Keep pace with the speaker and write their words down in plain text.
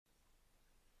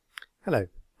Hello,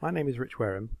 my name is Rich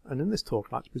Wareham, and in this talk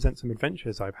I'd like to present some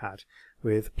adventures I've had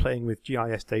with playing with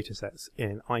GIS datasets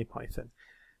in IPython.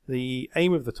 The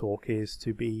aim of the talk is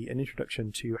to be an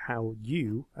introduction to how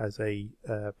you, as a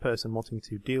person wanting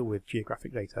to deal with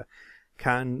geographic data,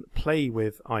 can play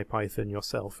with IPython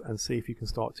yourself and see if you can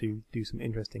start to do some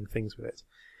interesting things with it.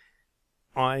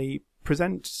 I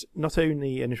present not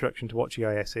only an introduction to what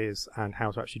GIS is and how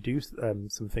to actually do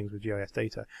some things with GIS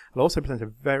data, I'll also present a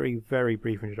very, very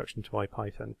brief introduction to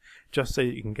IPython, just so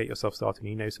that you can get yourself started and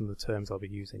you know some of the terms I'll be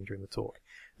using during the talk.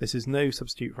 This is no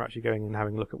substitute for actually going and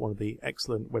having a look at one of the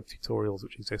excellent web tutorials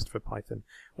which exist for Python,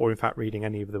 or in fact reading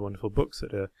any of the wonderful books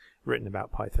that are written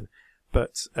about Python.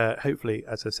 But hopefully,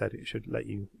 as I said, it should let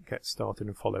you get started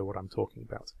and follow what I'm talking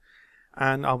about.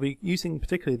 And I'll be using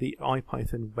particularly the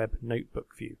IPython web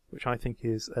notebook view, which I think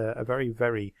is a very,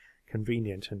 very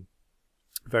convenient and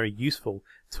very useful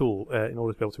tool in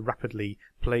order to be able to rapidly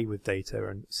play with data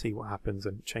and see what happens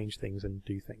and change things and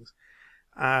do things.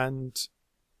 And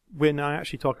when I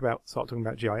actually start talking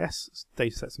about GIS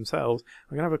datasets themselves,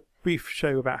 I'm going to have a brief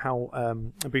show about how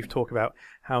a brief talk about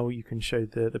how you can show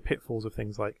the pitfalls of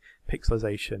things like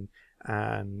pixelization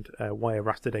and why a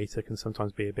raster data can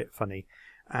sometimes be a bit funny.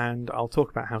 And I'll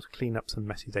talk about how to clean up some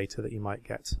messy data that you might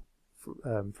get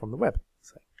from the web.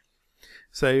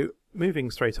 So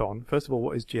moving straight on, first of all,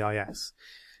 what is GIS?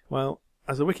 Well,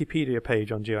 as a Wikipedia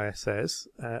page on GIS says,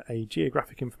 a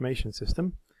geographic information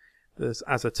system,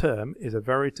 as a term, is a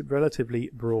very relatively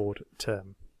broad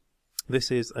term.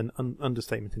 This is an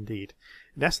understatement indeed.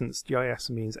 In essence, GIS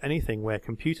means anything where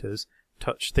computers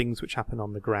touch things which happen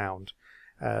on the ground.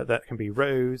 That can be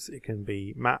roads, it can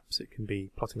be maps, it can be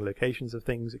plotting locations of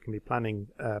things, it can be planning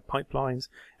pipelines.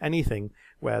 Anything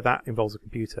where that involves a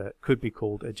computer could be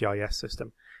called a GIS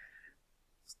system.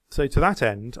 So to that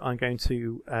end, I'm going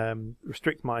to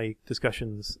restrict my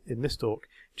discussions in this talk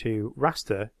to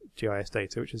raster GIS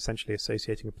data, which is essentially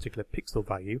associating a particular pixel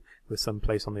value with some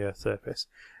place on the Earth's surface,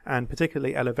 and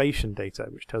particularly elevation data,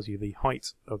 which tells you the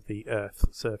height of the Earth's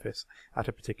surface at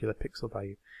a particular pixel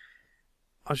value.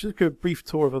 I'll just give a brief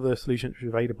tour of other solutions which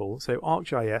are available. So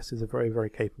ArcGIS is a very,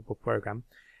 very capable program.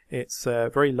 It's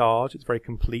very large, it's very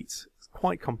complete, it's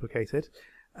quite complicated,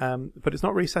 but it's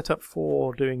not really set up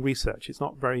for doing research. It's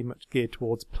not very much geared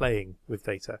towards playing with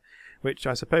data, which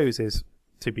I suppose is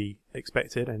to be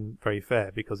expected and very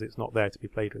fair, because it's not there to be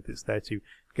played with. It's there to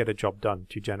get a job done,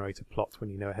 to generate a plot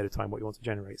when you know ahead of time what you want to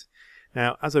generate.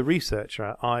 Now, as a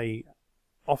researcher, I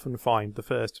often find the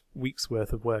first week's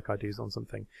worth of work I do on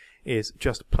something is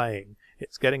just playing.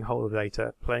 It's getting hold of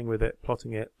data, playing with it,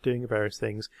 plotting it, doing various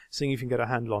things, seeing if you can get a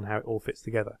handle on how it all fits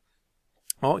together.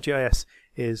 ArcGIS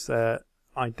is,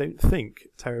 I don't think,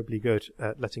 terribly good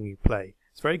at letting you play.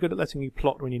 It's very good at letting you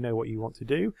plot when you know what you want to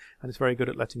do, and it's very good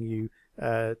at letting you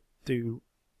do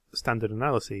standard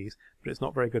analyses, but it's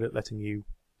not very good at letting you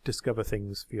discover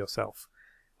things for yourself.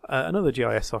 Another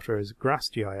GIS software is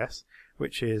GrassGIS,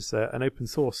 which is an open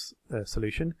source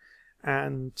solution,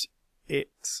 and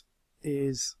it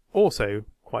is also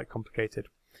quite complicated.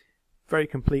 Very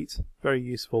complete, very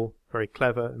useful, very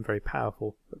clever and very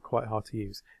powerful, but quite hard to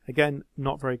use. Again,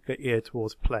 not very geared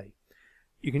towards play.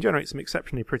 You can generate some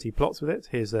exceptionally pretty plots with it.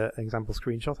 Here's an example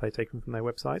screenshot I've taken from their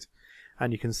website,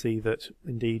 and you can see that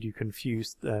indeed you can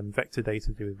fuse vector data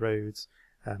to do with roads,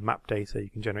 map data. You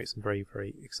can generate some very,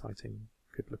 very exciting,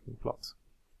 good-looking plots.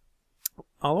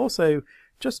 I'll also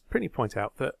just pretty point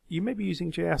out that you may be using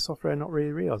GIS software and not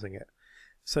really realizing it.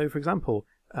 So, for example,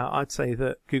 I'd say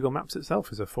that Google Maps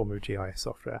itself is a form of GIS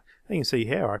software. And you can see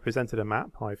here I presented a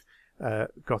map. I've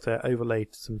got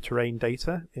overlaid some terrain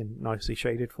data in nicely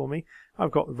shaded for me.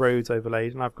 I've got roads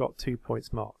overlaid, and I've got 2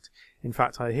 points marked. In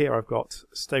fact, here I've got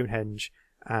Stonehenge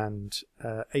and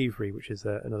Avery, which is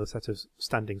another set of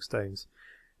standing stones,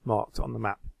 marked on the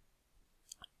map.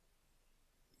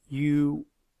 You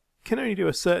can only do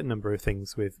a certain number of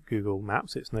things with Google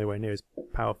Maps. It's nowhere near as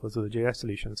powerful as other GIS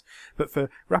solutions, but for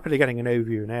rapidly getting an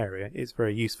overview of an area, it's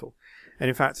very useful. And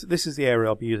in fact, this is the area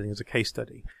I'll be using as a case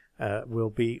study.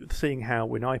 We'll be seeing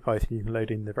how in IPython you can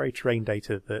load in the very terrain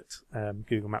data that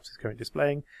Google Maps is currently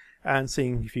displaying, and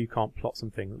seeing if you can't plot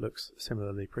something that looks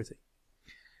similarly pretty.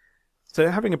 So,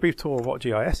 having a brief tour of what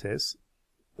GIS is,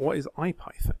 what is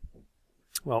IPython?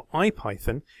 Well,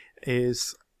 IPython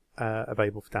is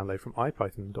available for download from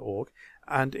ipython.org,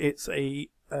 and it's a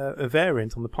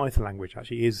variant on the Python language.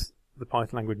 Actually is the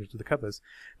Python language into the covers,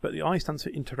 but the I stands for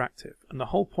interactive, and the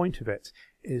whole point of it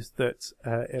is that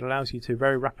it allows you to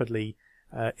very rapidly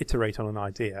iterate on an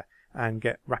idea and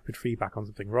get rapid feedback on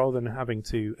something, rather than having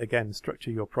to again structure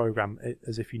your program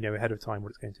as if you know ahead of time what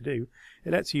it's going to do.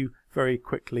 It lets you very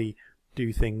quickly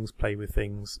do things, play with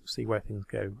things, see where things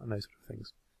go, and those sort of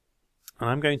things. And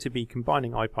I'm going to be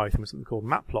combining IPython with something called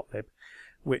matplotlib,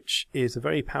 which is a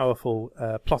very powerful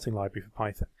plotting library for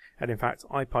Python. And in fact,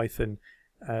 IPython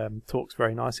talks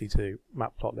very nicely to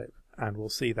matplotlib, and we'll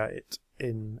see that it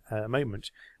in a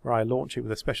moment, where I launch it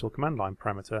with a special command line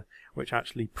parameter, which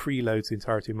actually preloads the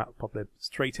entirety of matplotlib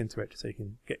straight into it, so you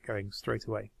can get going straight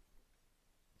away.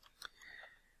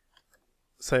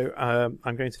 So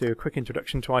I'm going to do a quick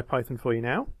introduction to IPython for you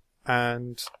now,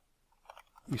 and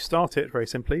you start it very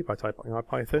simply by typing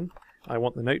IPython. I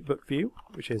want the notebook view,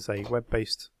 which is a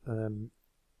web-based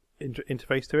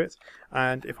interface to it,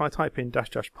 and if I type in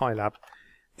 --pylab,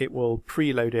 it will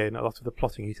preload in a lot of the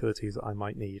plotting utilities that I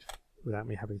might need without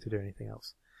me having to do anything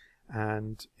else.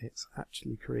 And it's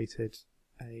actually created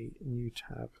a new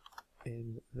tab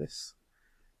in this,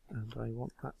 and I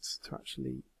want that to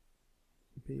actually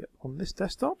be up on this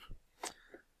desktop.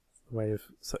 The way of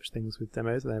such things with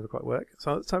demos, they never quite work.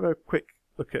 So let's have a quick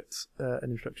look at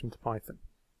an introduction to Python.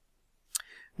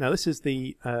 Now this is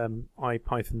the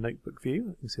IPython notebook view.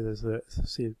 You can see there's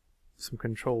some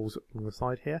controls on the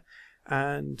side here,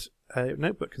 and a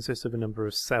notebook consists of a number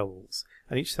of cells,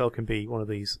 and each cell can be one of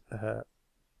these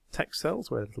text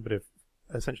cells where a little bit of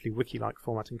essentially wiki-like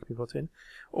formatting can be put in,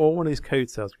 or one of these code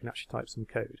cells where you can actually type some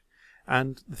code.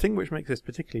 And the thing which makes this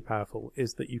particularly powerful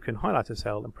is that you can highlight a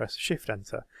cell and press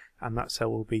Shift-Enter, and that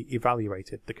cell will be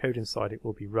evaluated. The code inside it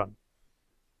will be run.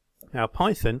 Now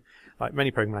Python, like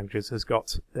many programming languages, has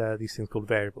got these things called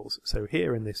variables. So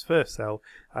here in this first cell,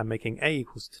 I'm making a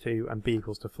equals to 2 and b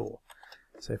equals to 4.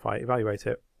 So if I evaluate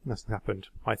it, nothing happened.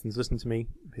 Python's listened to me,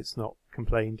 it's not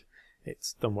complained,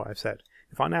 it's done what I've said.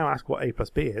 If I now ask what a plus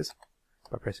b is,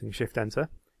 by pressing Shift-Enter,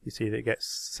 you see that it gets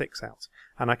 6 out.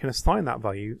 And I can assign that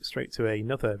value straight to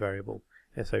another variable.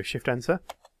 So Shift-Enter,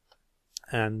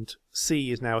 and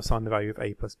c is now assigned the value of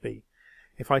a plus b.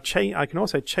 If I can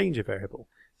also change a variable.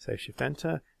 So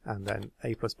Shift-Enter, and then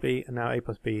a plus b, and now a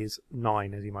plus b is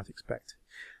 9, as you might expect.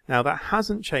 Now that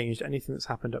hasn't changed anything that's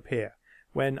happened up here.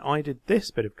 When I did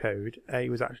this bit of code, a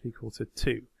was actually equal to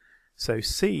 2. So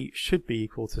c should be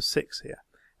equal to 6 here.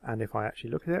 And if I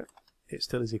actually look at it, it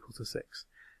still is equal to 6.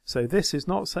 So this is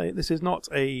not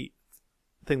a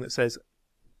thing that says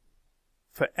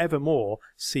forevermore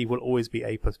c will always be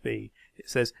a plus b. It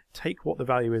says take what the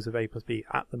value is of a plus b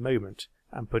at the moment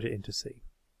and put it into c.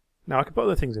 Now I can put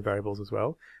other things in variables as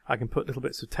well. I can put little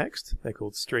bits of text, they're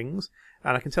called strings,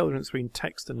 and I can tell the difference between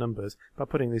text and numbers by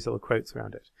putting these little quotes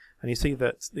around it. And you see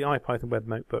that the IPython web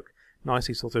notebook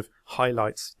nicely sort of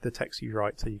highlights the text you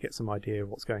write so you get some idea of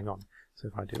what's going on. So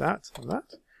if I do that and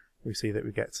that, we see that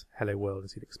we get hello world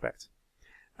as you'd expect.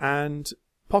 And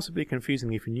possibly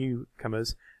confusingly for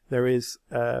newcomers, there is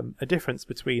a difference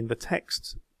between the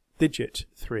text digit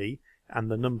 3 and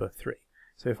the number 3.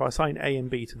 So if I assign a and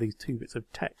b to these two bits of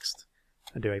text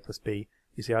and do a plus b,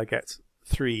 you see I get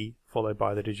 3 followed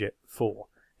by the digit 4.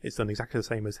 It's done exactly the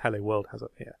same as hello world has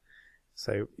up here.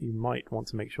 So you might want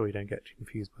to make sure you don't get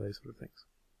confused by those sort of things.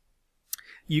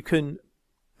 You can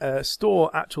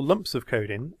store actual lumps of code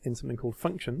in something called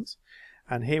functions,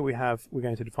 and here we're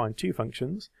going to define 2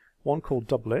 functions, one called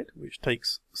doublet, which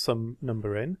takes some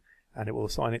number in and it will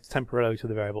assign it temporarily to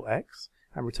the variable x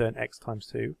and return x times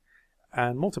 2,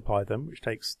 and multiply them, which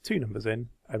takes 2 numbers in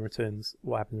and returns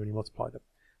what happens when you multiply them.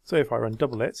 So if I run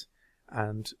doublet,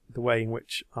 and the way in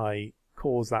which I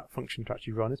cause that function to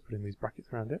actually run is putting these brackets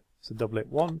around it. So doublet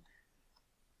 1,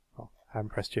 I haven't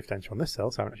pressed Shift-Enter on this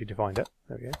cell, so I haven't actually defined it.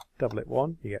 There we go. Doublet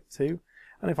 1, you get 2.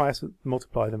 And if I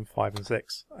multiply them 5 and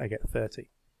 6, I get 30.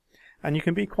 And you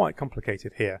can be quite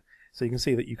complicated here. So you can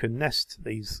see that you can nest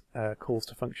these calls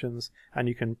to functions, and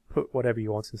you can put whatever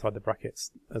you want inside the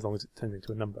brackets as long as it turns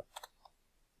into a number.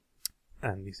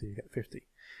 And you see you get 50.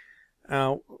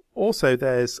 Also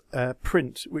there's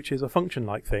print, which is a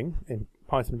function-like thing. In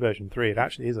Python version 3 it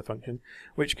actually is a function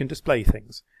which can display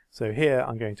things. So here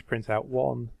I'm going to print out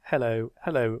 1, hello,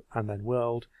 hello, and then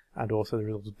world, and also the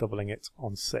result of doubling it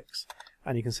on 6.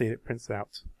 And you can see it prints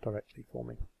out directly for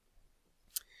me.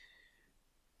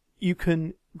 You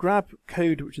can grab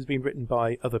code which has been written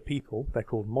by other people, they're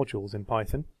called modules in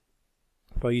Python,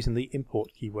 by using the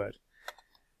import keyword.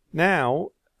 Now,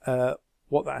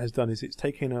 what that has done is it's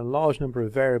taken a large number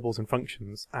of variables and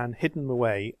functions and hidden them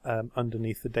away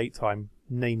underneath the datetime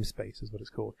namespace, is what it's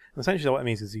called. And essentially what it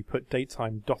means is you put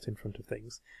datetime dot in front of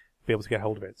things to be able to get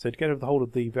hold of it. So to get hold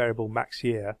of the variable max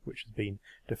year, which has been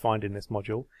defined in this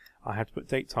module, I have to put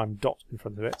datetime dot in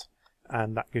front of it,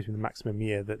 and that gives me the maximum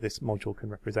year that this module can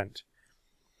represent.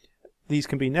 These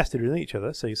can be nested within each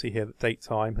other, so you see here that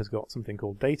datetime has got something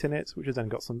called date in it, which has then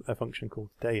got a function called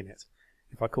day in it.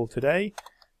 If I call today,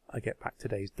 I get back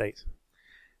today's date.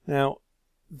 Now,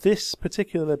 this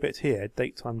particular bit here,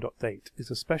 datetime.date,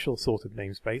 is a special sort of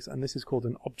namespace, and this is called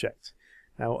an object.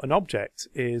 Now, an object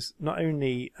is not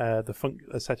only a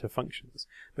set of functions,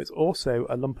 but it's also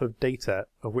a lump of data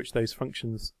of which those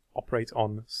functions operate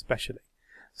on specially.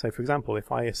 So, for example,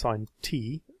 if I assign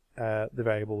t, the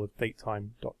variable of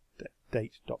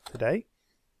datetime.date.today,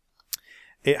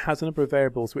 it has a number of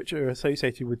variables which are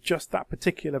associated with just that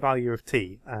particular value of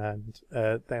t, and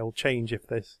they'll change if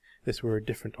this were a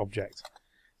different object.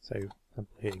 So, for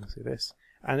example, here you can see this.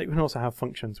 And it can also have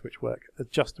functions which work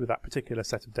just with that particular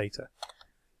set of data.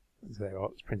 So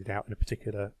it's printed out in a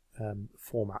particular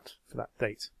format for that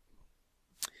date.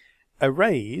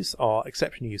 Arrays are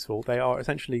exceptionally useful. They are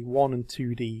essentially 1 and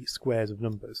 2D squares of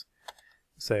numbers.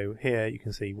 So here you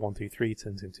can see 1, 2, 3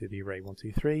 turns into the array 1,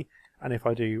 2, 3. And if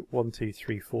I do 1, 2,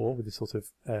 3, 4 with this sort of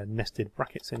nested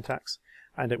bracket syntax,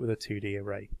 I end up with a 2D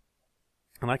array.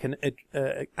 And I can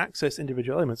access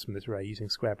individual elements from this array using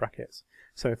square brackets.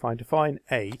 So if I define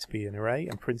A to be an array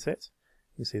and print it,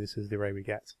 you see this is the array we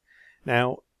get.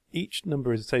 Now, each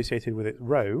number is associated with its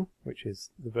row, which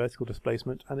is the vertical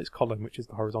displacement, and its column, which is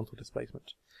the horizontal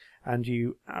displacement. And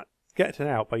you get it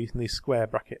out by using these square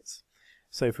brackets.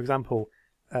 So, for example,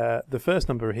 the first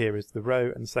number here is the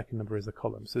row, and the second number is the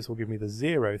column. So this will give me the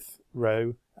 0th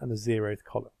row and the 0th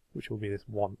column, which will be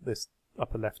this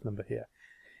upper left number here.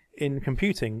 In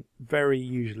computing,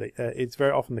 it's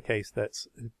very often the case that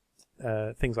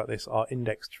things like this are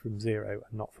indexed from 0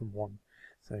 and not from 1.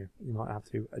 So you might have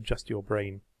to adjust your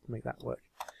brain to make that work.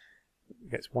 It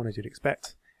gets 1 as you'd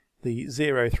expect. The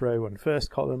 0th row and first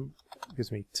column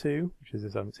gives me 2, which is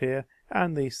this element here,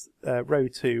 and the row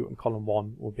 2 and column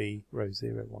 1 will be row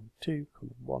 0, 1, 2,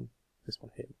 column 1, this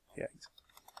one here, the 8.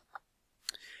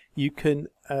 You can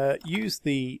use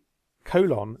the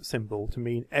colon symbol to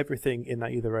mean everything in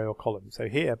that either row or column. So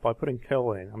here, by putting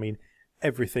colon in, I mean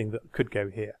everything that could go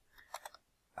here.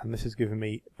 And this has given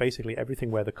me basically everything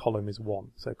where the column is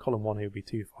 1. So column 1 here would be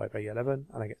 2, 5, 8, 11,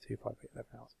 and I get 2, 5, 8,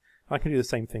 11 out. I can do the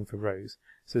same thing for rows.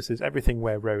 So this is everything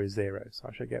where row is 0. So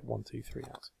I should get 1, 2, 3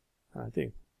 out. And I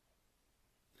do.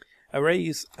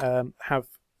 Arrays have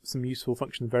some useful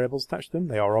function variables attached to them.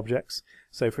 They are objects.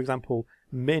 So for example,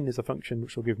 min is a function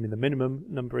which will give me the minimum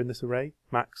number in this array,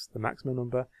 max, the maximum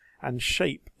number, and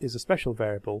shape is a special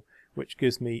variable which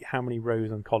gives me how many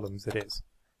rows and columns it is.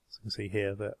 So you can see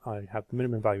here that I have the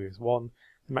minimum value is 1,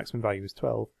 the maximum value is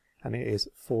 12, and it is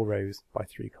 4 rows by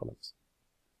 3 columns.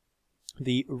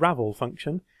 The ravel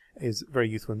function is very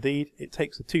useful indeed. It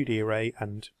takes a 2D array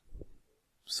and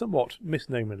somewhat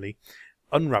misnomerly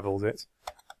unravels it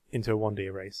into a 1D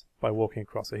arrays by walking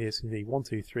across. So here's the 1,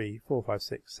 2, 3, 4, 5,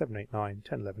 6, 7, 8, 9,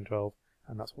 10, 11, 12,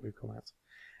 and that's what we've come out.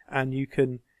 And you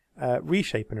can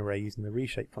reshape an array using the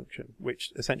reshape function,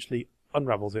 which essentially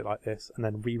unravels it like this and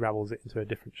then re-ravels it into a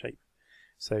different shape.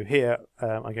 So here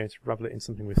I'm going to ravel it in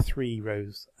something with 3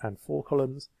 rows and 4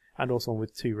 columns, and also one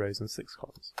with 2 rows and 6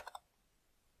 columns.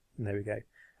 And there we go.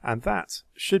 And that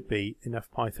should be enough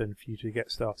Python for you to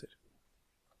get started.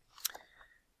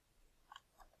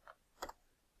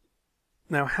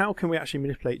 Now, how can we actually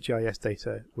manipulate GIS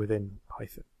data within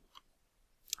Python?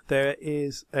 There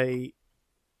is a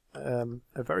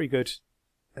very good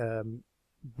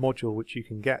module which you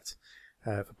can get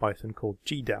for Python called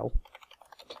gdel.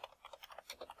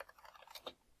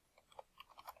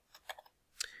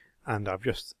 And I've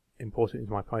just imported it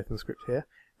into my Python script here.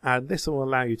 And this will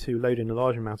allow you to load in a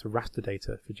large amount of raster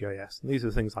data for GIS. And these are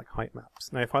things like height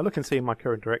maps. Now, if I look and see in my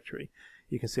current directory,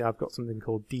 you can see I've got something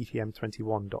called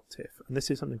dtm21.tiff. And this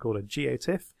is something called a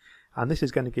geotiff. And this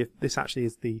is going to give, this actually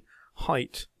is the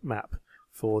height map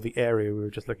for the area we were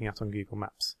just looking at on Google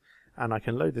Maps. And I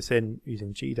can load this in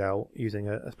using gdel, using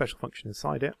a special function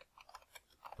inside it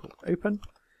called open.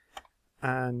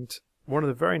 And one of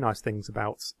the very nice things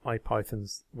about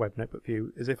IPython's web notebook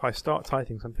view is if I start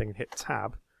typing something and hit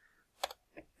tab,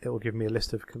 it will give me a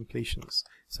list of completions.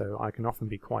 So I can often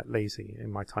be quite lazy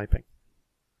in my typing.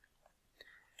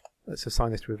 Let's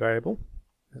assign this to a variable.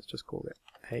 Let's just call it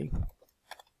A.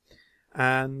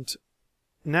 And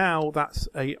now that's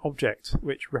an object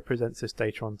which represents this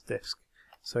data on the disk.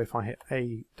 So if I hit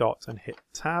A dot and hit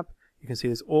tab, you can see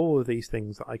there's all of these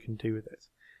things that I can do with it.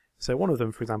 So one of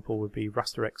them, for example, would be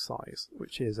raster x size,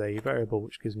 which is a variable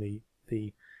which gives me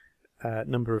the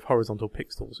number of horizontal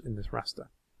pixels in this raster.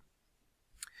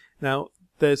 Now,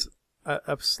 there's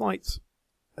a slight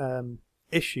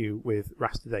issue with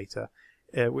raster data,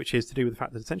 which is to do with the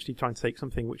fact that it's essentially trying to take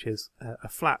something which is a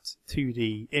flat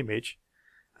 2D image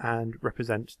and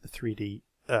represent the 3D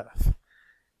Earth.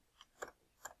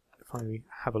 If if I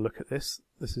have a look at this,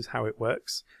 this is how it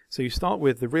works. So you start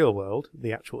with the real world,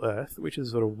 the actual Earth, which is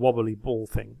a sort of wobbly ball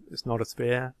thing. It's not a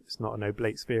sphere, it's not an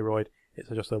oblate spheroid, it's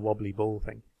just a wobbly ball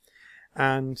thing.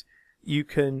 And you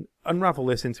can unravel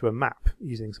this into a map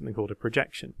using something called a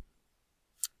projection.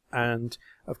 And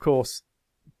of course,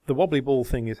 the wobbly ball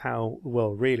thing is how the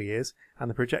world really is, and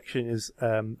the projection is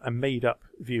a made-up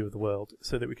view of the world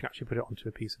so that we can actually put it onto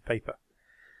a piece of paper.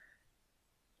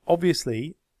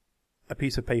 Obviously, a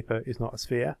piece of paper is not a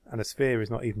sphere, and a sphere is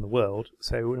not even the world,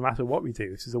 so no matter what we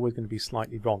do, this is always going to be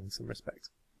slightly wrong in some respects.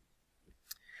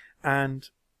 And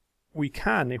we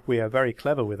can, if we are very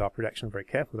clever with our projection, very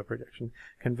careful with our projection,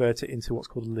 convert it into what's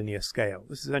called a linear scale.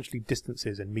 This is essentially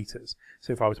distances in meters.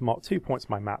 So if I was to mark 2 points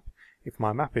on my map, if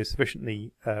my map is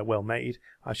sufficiently well made,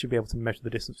 I should be able to measure the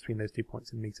distance between those 2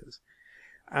 points in meters.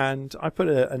 And I put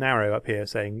an arrow up here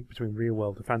saying between real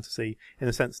world and fantasy, in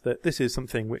the sense that this is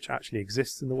something which actually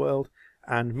exists in the world,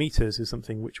 and meters is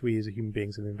something which we as human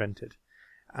beings have invented.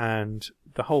 And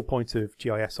the whole point of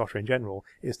GIS software in general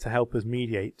is to help us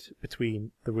mediate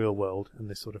between the real world and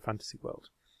this sort of fantasy world.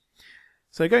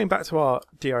 So going back to our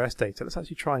GIS data, let's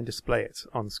actually try and display it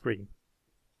on screen.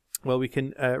 Well, we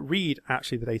can read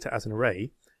actually the data as an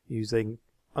array using,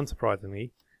 unsurprisingly,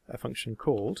 a function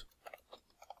called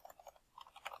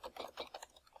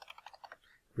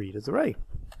read as array.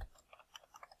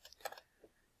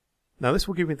 Now this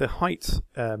will give me the height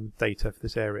data for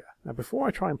this area. Now before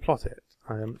I try and plot it,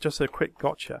 just a quick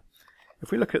gotcha.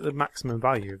 If we look at the maximum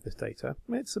value of this data,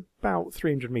 it's about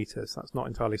 300 meters. That's not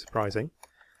entirely surprising.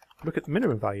 Look at the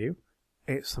minimum value,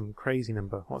 it's some crazy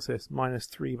number. What's this? Minus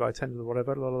 3 by 10 or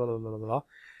whatever. La, la, la, la, la,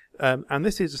 la. And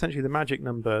this is essentially the magic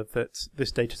number that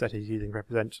this data set is using to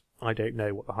represent I don't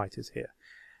know what the height is here.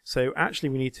 So actually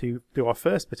we need to do our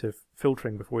first bit of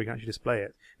filtering before we can actually display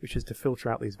it, which is to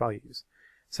filter out these values.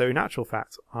 So in actual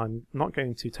fact, I'm not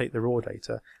going to take the raw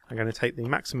data, I'm going to take the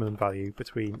maximum value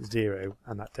between 0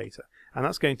 and that data. And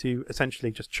that's going to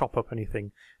essentially just chop up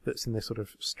anything that's in this sort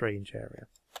of strange area.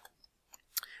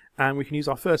 And we can use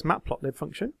our first matplotlib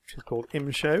function, which is called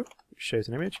imshow, which shows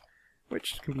an image,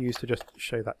 which can be used to just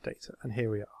show that data. And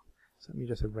here we are. So let me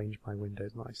just arrange my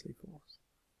windows nicely for us.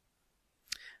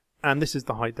 And this is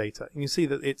the height data. You can see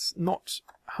that it's not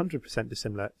 100%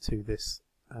 dissimilar to this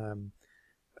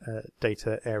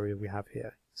data area we have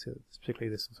here. So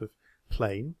particularly this sort of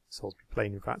plane, Salisbury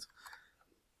plane in fact,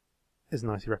 is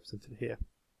nicely represented here.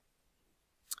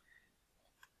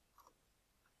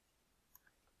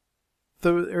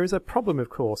 Though there is a problem, of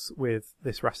course, with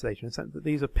this raster data in the sense that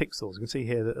these are pixels. You can see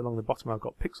here that along the bottom I've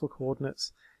got pixel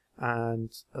coordinates,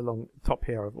 and along the top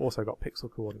here I've also got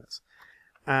pixel coordinates.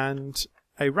 And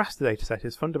a raster data set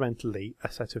is fundamentally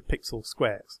a set of pixel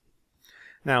squares.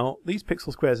 Now, these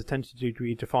pixel squares are tended to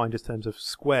be defined as terms of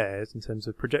squares in terms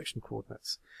of projection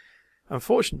coordinates.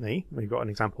 Unfortunately, we've got an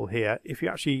example here, if you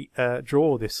actually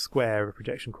draw this square of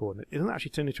projection coordinate, it doesn't actually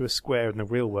turn into a square in the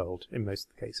real world in most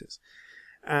of the cases.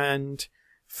 And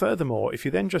furthermore, if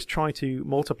you then just try to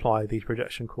multiply these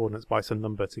projection coordinates by some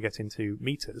number to get into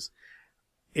meters,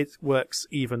 it works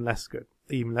even less good,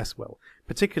 even less well,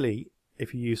 particularly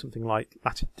if you use something like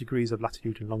degrees of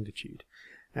latitude and longitude.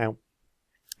 Now,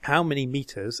 how many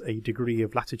meters a degree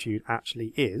of latitude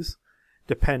actually is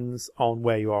depends on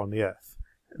where you are on the Earth,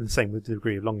 and the same with the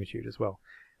degree of longitude as well.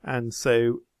 And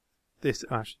so this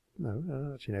a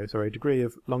degree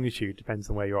of longitude depends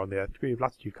on where you are on the Earth. Degree of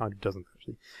latitude kind of doesn't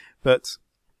actually, but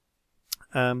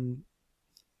in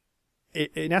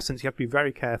essence, you have to be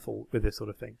very careful with this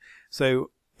sort of thing. So,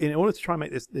 in order to try and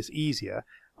make this easier,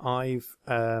 I've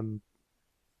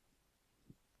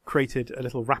created a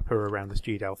little wrapper around this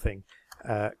GDAL thing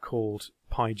called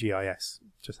PyGIS.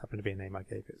 Just happened to be a name I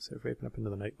gave it. So if we open up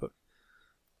another notebook,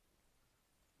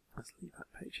 let's leave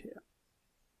that page here.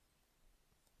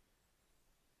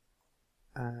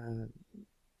 And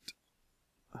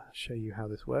I'll show you how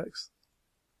this works.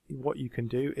 What you can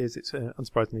do is, it's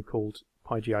unsurprisingly called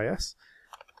PyGIS.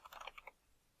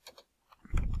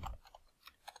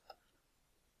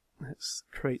 Let's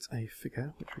create a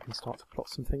figure which we can start to plot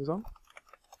some things on.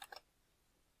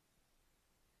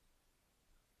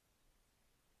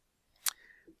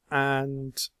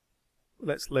 And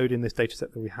let's load in this data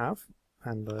set that we have,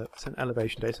 and it's an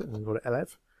elevation data, and we've got it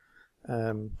elev.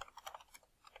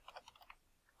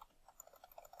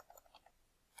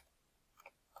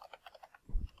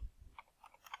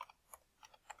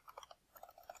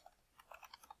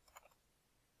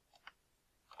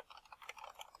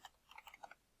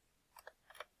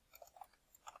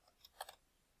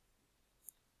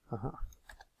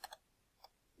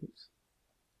 Oops.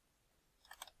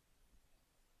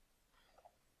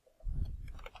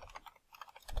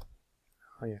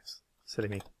 Oh yes, silly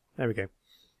me. There we go.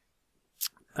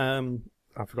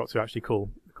 I forgot to actually call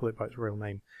it by its real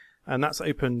name. And that's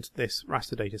opened this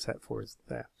raster data set for us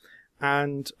there.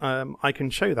 And I can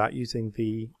show that using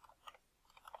the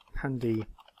handy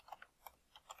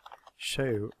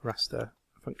show raster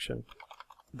function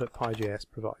that PyGIS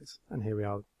provides. And here we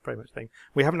are, very much thing.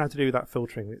 We haven't had to do that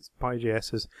filtering.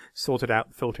 PyGIS has sorted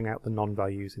out filtering out the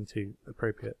non-values into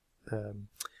appropriate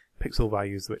pixel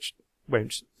values, which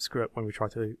won't screw up when we try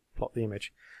to plot the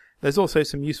image. There's also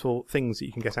some useful things that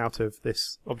you can get out of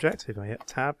this object. If I hit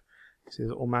tab, you see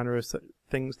there's all manner of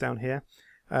things down here.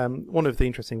 One of the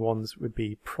interesting ones would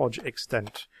be proj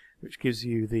extent, which gives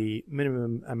you the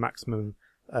minimum and maximum,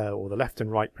 or the left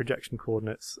and right projection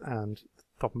coordinates and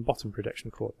top and bottom projection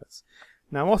coordinates.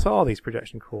 Now, what are these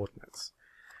projection coordinates?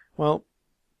 Well,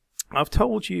 I've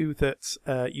told you that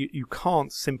you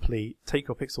can't simply take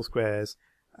your pixel squares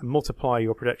and multiply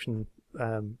your projection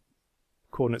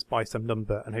coordinates by some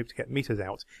number and hope to get meters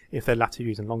out if they're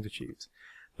latitudes and longitudes.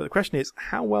 But the question is,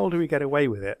 how well do we get away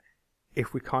with it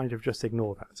if we kind of just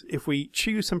ignore that? If we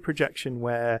choose some projection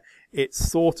where it's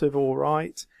sort of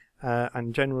alright,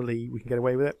 and generally we can get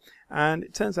away with it, and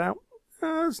it turns out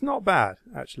it's not bad,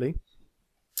 actually.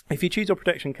 If you choose your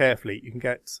projection carefully, you can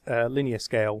get linear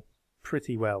scale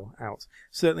pretty well out,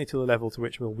 certainly to the level to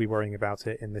which we'll be worrying about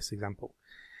it in this example.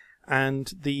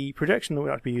 And the projection that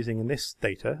we'll actually be using in this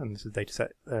data, and this is the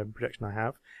dataset projection I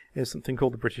have, is something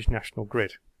called the British National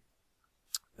Grid.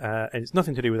 And it's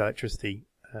nothing to do with electricity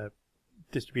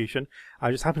distribution.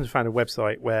 I just happened to find a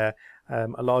website where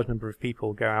a large number of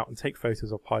people go out and take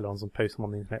photos of pylons and post them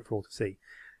on the internet for all to see.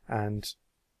 And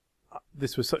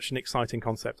this was such an exciting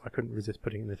concept, I couldn't resist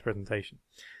putting it in this presentation.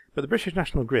 But the British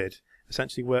National Grid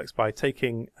essentially works by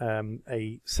taking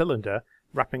a cylinder,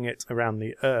 wrapping it around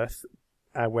the Earth,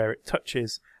 where it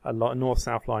touches a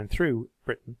north-south line through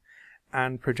Britain,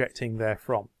 and projecting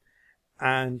therefrom.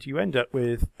 And you end up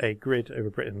with a grid over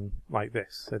Britain like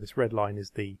this. So this red line is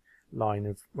the line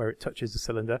of where it touches the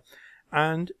cylinder,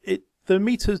 and the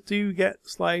meters do get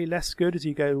slightly less good as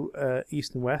you go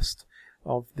east and west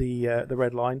of the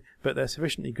red line, but they're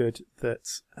sufficiently good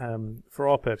that for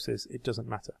our purposes it doesn't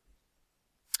matter.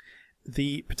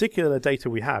 The particular data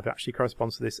we have actually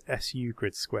corresponds to this SU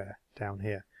grid square down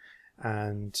here.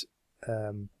 And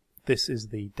this is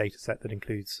the data set that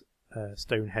includes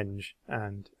Stonehenge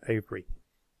and Overbury.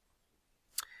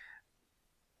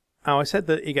 Now, I said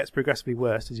that it gets progressively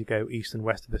worse as you go east and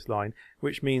west of this line,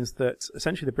 which means that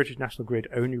essentially the British National Grid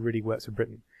only really works for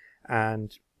Britain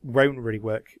and won't really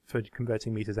work for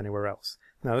converting meters anywhere else.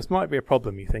 Now, this might be a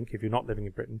problem, you think, if you're not living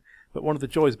in Britain, but one of the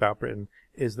joys about Britain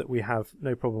is that we have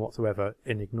no problem whatsoever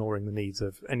in ignoring the needs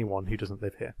of anyone who doesn't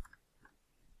live here.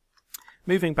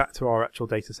 Moving back to our actual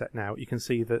data set now, you can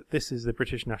see that this is the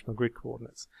British National Grid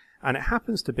coordinates. And it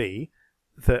happens to be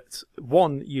that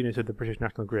 1 unit of the British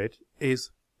National Grid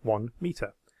is 1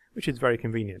 metre, which is very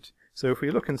convenient. So if we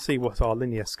look and see what our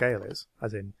linear scale is,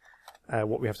 as in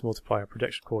what we have to multiply our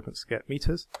projection coordinates to get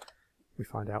metres, we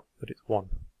find out that it's 1.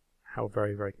 How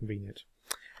very, very convenient.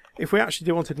 If we actually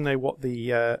do wanted to know what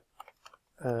the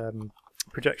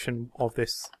projection of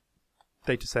this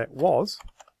data set was,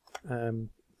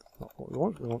 not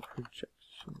what we want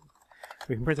projection.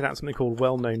 We can print it out in something called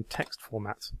well-known text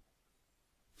format.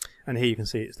 And here you can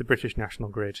see it's the British National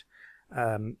Grid.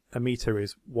 A metre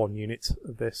is 1 unit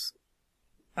of this,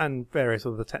 and various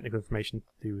other technical information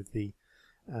to do with the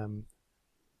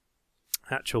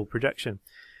actual projection.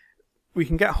 We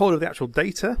can get hold of the actual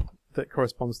data that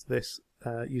corresponds to this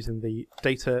using the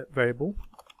data variable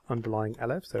underlying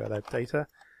elef, so elef data.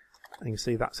 And you can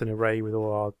see that's an array with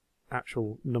all our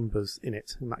actual numbers in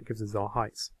it, and that gives us our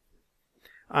heights.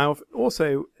 I've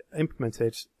also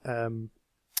implemented, in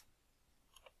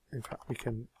fact we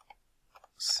can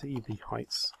see the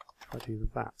heights if I do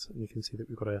that, and you can see that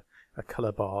we've got a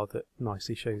colour bar that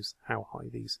nicely shows how high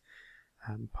these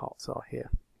parts are here.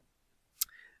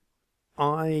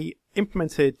 I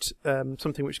implemented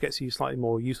something which gets you slightly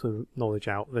more useful knowledge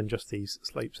out than just these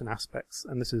slopes and aspects,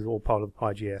 and this is all part of the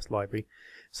PyGIS library.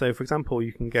 So for example,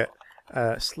 you can get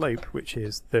slope, which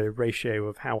is the ratio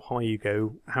of how high you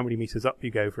go, how many meters up you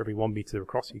go for every 1 meter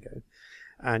across you go,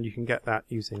 and you can get that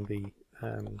using the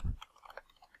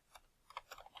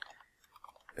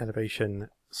elevation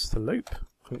slope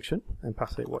function and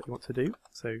pass it what you want to do.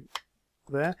 So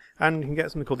there, and you can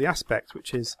get something called the aspect,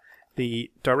 which is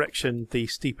the direction the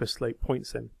steeper slope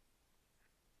points in.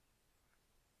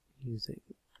 Using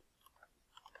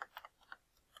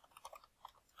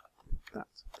that.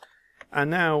 And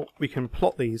now we can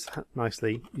plot these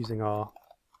nicely using our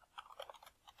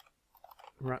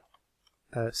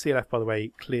CLF, by the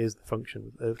way, clears the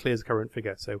function, clears the current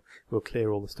figure, so we'll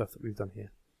clear all the stuff that we've done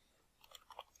here.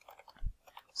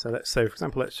 So for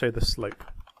example, let's show the slope.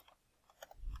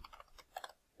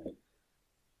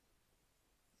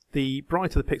 The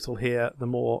brighter the pixel here, the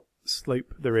more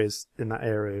slope there is in that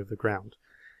area of the ground.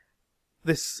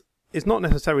 This is not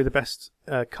necessarily the best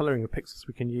colouring of pixels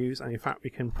we can use, and in fact we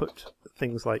can put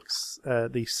things like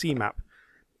the CMap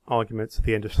arguments at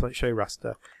the end of show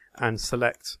raster and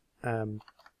select one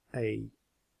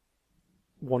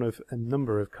of a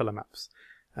number of colour maps.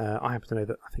 I happen to know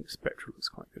that I think spectral looks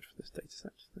quite good for this data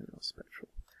set. There we are, spectral.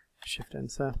 Shift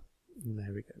enter, and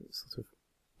there we go. It sort of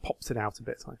pops it out a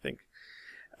bit, I think.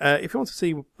 If you want to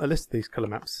see a list of these colour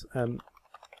maps,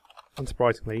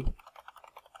 unsurprisingly,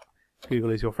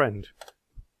 Google is your friend.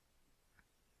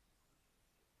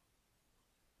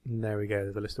 And there we go,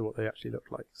 there's a list of what they actually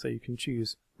look like. So you can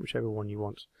choose whichever one you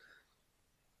want.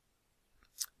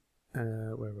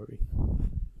 Where were we?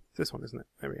 It's this one, isn't it?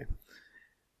 There we go.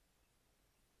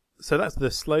 So that's the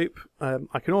slope.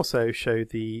 I can also show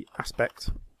the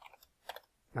aspect,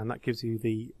 and that gives you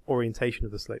the orientation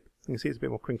of the slope. You can see it's a bit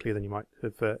more crinkly than you might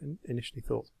have initially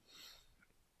thought.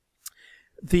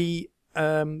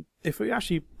 If we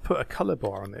actually put a colour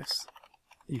bar on this,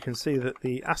 you can see that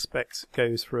the aspect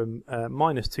goes from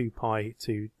 -2 pi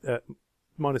to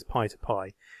minus pi to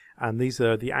pi, and these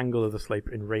are the angle of the slope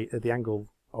in the angle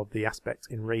of the aspect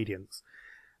in radians.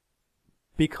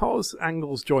 Because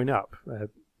angles join up,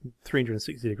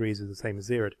 360 degrees is the same as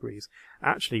 0 degrees.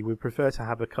 Actually, we prefer to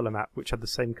have a colour map which had the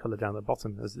same colour down the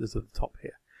bottom as at the top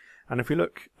here. And if we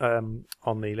look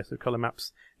on the list of colour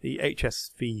maps, the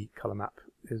HSV colour map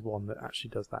is one that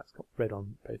actually does that. It's got red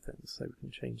on both ends, so we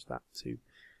can change that to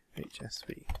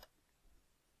HSV.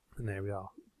 And there we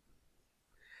are.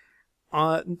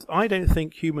 I don't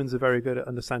think humans are very good at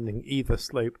understanding either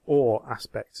slope or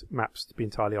aspect maps, to be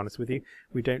entirely honest with you.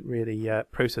 We don't really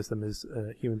process them as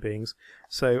human beings.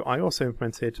 So I also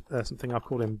implemented something I've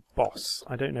called in BOSS.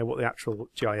 I don't know what the actual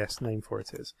GIS name for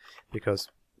it is, because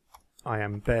I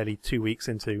am barely 2 weeks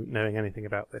into knowing anything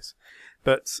about this.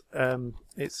 But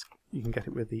you can get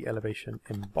it with the elevation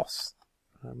in BOSS.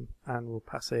 And we'll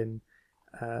pass in,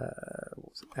 what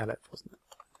was it? LF, wasn't it?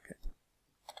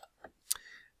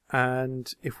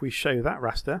 And if we show that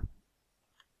raster,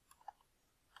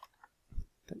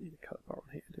 don't need a colour bar on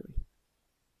here, do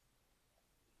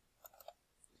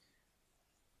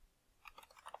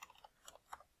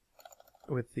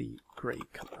we? With the grey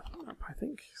colour map, I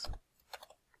think.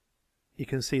 You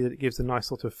can see that it gives a nice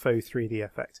sort of faux 3D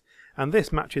effect. And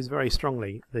this matches very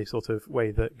strongly the sort of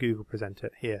way that Google present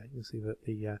it here. You can see that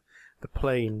the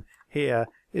plane here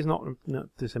is not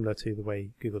dissimilar to the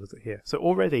way Google does it here. So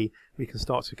already we can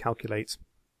start to calculate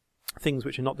things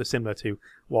which are not dissimilar to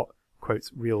what,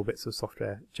 quotes, real bits of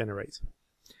software generate.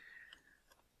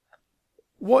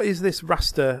 What is this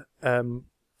raster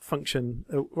function,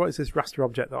 what is this raster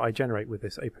object that I generate with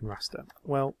this open raster?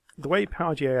 Well, the way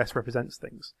PowerGIS represents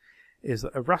things is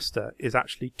that a raster is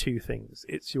actually two things.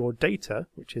 It's your data,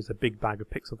 which is a big bag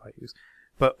of pixel values,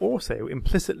 but also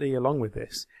implicitly along with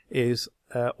this is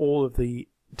all of the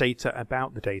data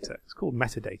about the data. It's called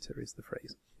metadata is the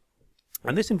phrase.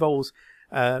 And this involves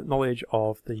knowledge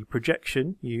of the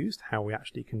projection used, how we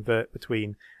actually convert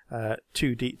between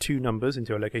two numbers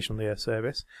into a location on the Earth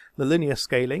surface, the linear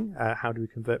scaling, how do we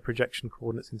convert projection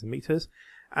coordinates into meters,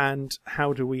 and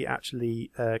how do we actually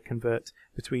convert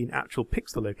between actual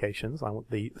pixel locations. I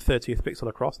want the 30th pixel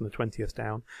across and the 20th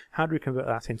down. How do we convert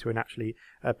that into an actually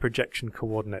projection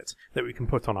coordinate that we can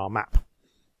put on our map?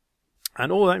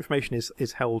 And all that information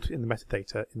is held in the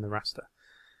metadata in the raster.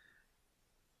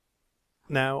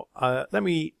 Now, let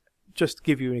me just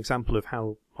give you an example of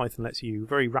how Python lets you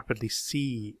very rapidly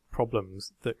see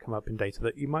problems that come up in data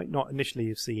that you might not initially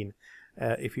have seen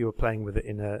if you were playing with it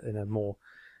in a more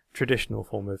traditional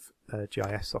form of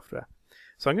GIS software.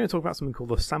 So I'm going to talk about something called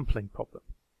the sampling problem.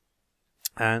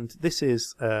 And this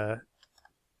is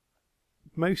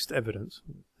most evident,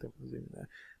 don't zoom in there,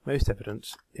 most evident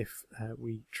if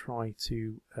we try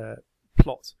to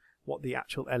plot what the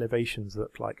actual elevations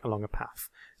look like along a path.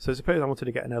 So suppose I wanted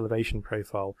to get an elevation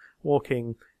profile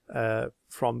walking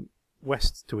from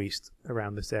west to east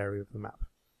around this area of the map.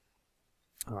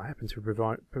 I happen to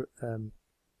provide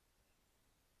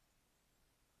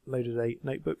loaded a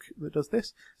notebook that does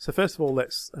this. So first of all,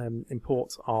 let's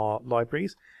import our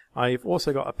libraries. I've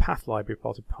also got a path library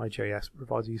part of PyGIS that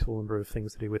provides a useful number of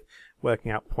things to do with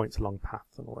working out points along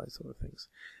paths and all those sort of things.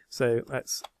 So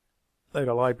let's load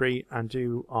our library and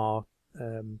do our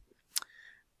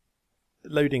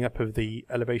loading up of the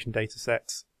elevation data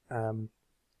set,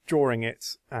 drawing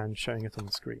it and showing it on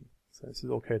the screen. So So this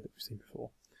is all code that we've seen before.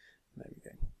 There we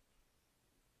go.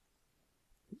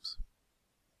 Oops.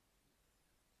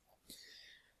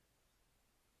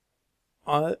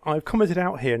 I've commented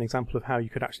out here an example of how you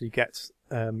could actually get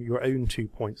your own 2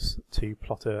 points to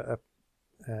plot a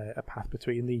path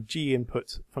between. The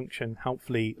g-input function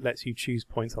helpfully lets you choose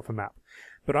points off a map.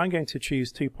 But I'm going to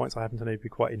choose 2 points I happen to know to be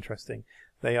quite interesting.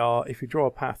 They are, if you draw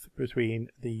a path between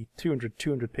the 200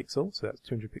 pixels, so that's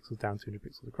 200 pixels down, 200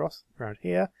 pixels across, around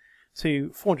here,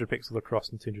 to 400 pixels across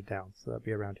and 200 down, so that'll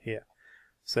be around here.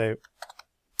 So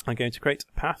I'm going to create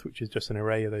a path, which is just an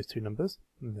array of those two numbers,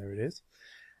 and there it is.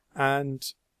 And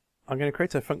I'm going to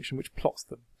create a function which plots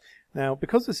them. Now,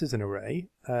 because this is an array,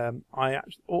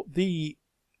 the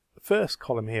first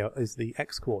column here is the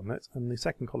x-coordinate, and the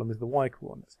second column is the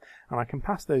y-coordinate. And I can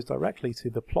pass those directly to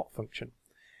the plot function,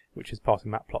 which is part of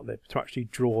matplotlib, to actually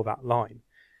draw that line.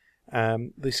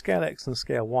 The scale x and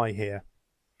scale y here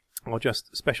are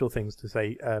just special things to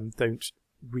say don't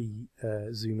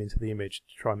zoom into the image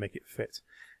to try and make it fit.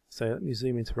 So let me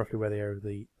zoom into roughly where the area of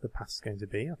the path is going to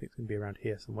be. I think it's going to be around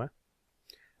here somewhere.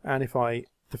 And if I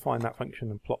define that function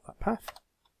and plot that path,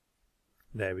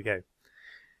 there we go.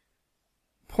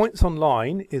 Points on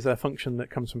line is a function that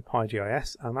comes from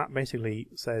PyGIS, and that basically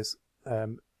says,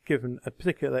 given a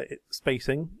particular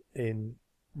spacing in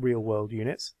real-world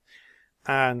units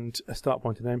and a start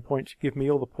point and end point, give me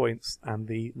all the points and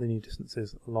the linear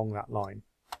distances along that line.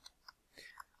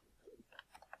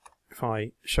 If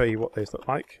I show you what those look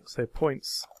like, so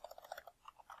points,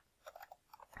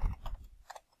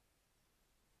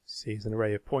 see, is an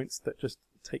array of points that just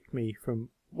take me from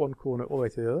one corner all the way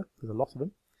to the other. There's a lot of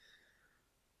them.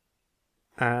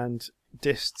 And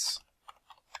dists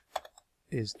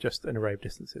is just an array of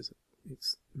distances.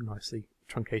 It's nicely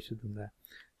truncated them there.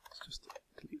 Let's just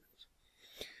delete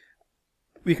it.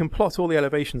 We can plot all the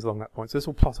elevations along that point. So this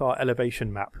will plot our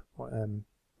elevation map,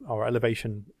 our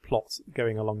elevation plots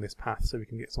going along this path, so we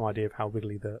can get some idea of how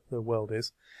wiggly the world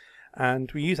is.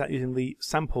 And we use that using the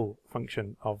sample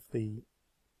function of the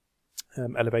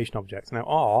elevation object. Now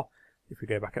R, if we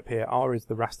go back up here, R is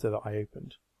the raster that I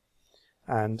opened.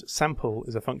 And sample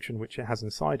is a function which it has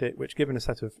inside it, which given a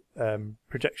set of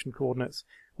projection coordinates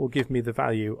will give me the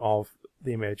value of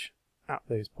the image at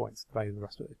those points, the value of the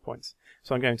raster at those points.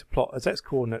 So I'm going to plot as x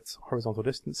coordinates horizontal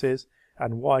distances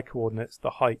and y coordinates the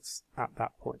heights at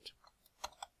that point.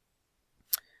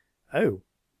 Oh,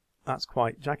 that's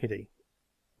quite jaggedy.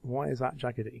 Why is that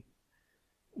jaggedy?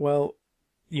 Well,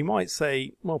 you might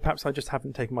say, well, perhaps I just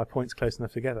haven't taken my points close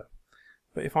enough together.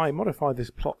 But if I modify this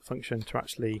plot function to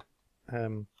actually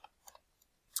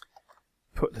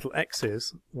put little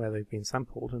x's where they've been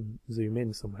sampled and zoom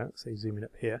in somewhere, say zoom in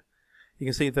up here, you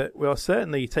can see that we are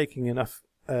certainly taking enough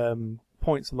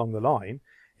points along the line.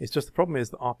 It's just the problem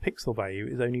is that our pixel value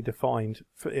is only defined,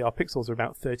 our pixels are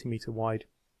about 30 meter wide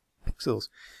pixels.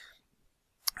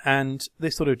 And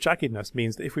this sort of jaggedness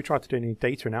means that if we tried to do any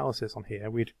data analysis on here,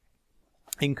 we'd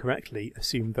incorrectly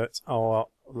assume that our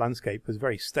landscape was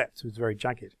very stepped, was very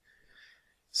jagged.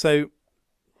 So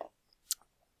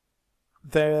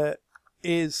there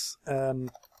is a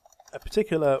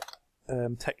particular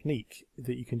technique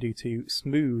that you can do to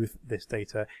smooth this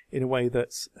data in a way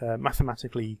that's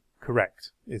mathematically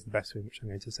correct, is the best way in which I'm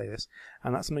going to say this,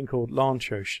 and that's something called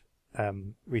Lanczos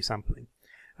resampling.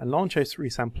 And Lanczos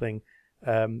resampling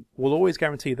will always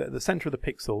guarantee that at the center of the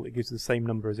pixel it gives you the same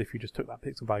number as if you just took that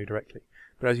pixel value directly.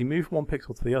 But as you move one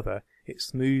pixel to the other, it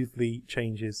smoothly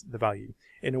changes the value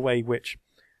in a way which,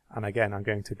 and again I'm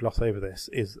going to gloss over this,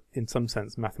 is in some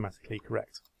sense mathematically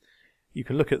correct. You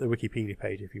can look at the Wikipedia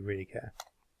page if you really care.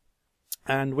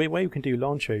 And the way we can do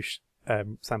Lanczos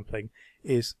sampling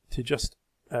is to just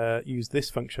use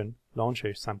this function,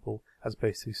 Lanczos sample, as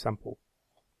opposed to sample.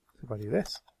 So if I do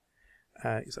this,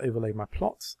 it's overlay my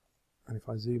plots, and if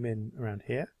I zoom in around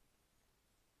here,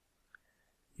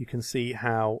 you can see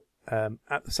how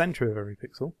at the center of every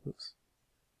pixel, oops,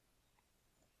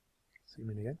 zoom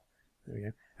in again, there we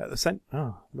go, at the center,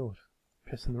 oh lord,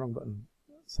 pressing the wrong button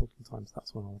multiple times,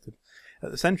 that's what I wanted.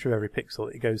 At the center of every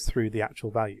pixel it goes through the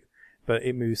actual value, but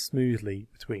it moves smoothly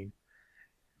between.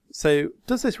 So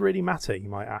does this really matter, you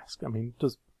might ask? I mean,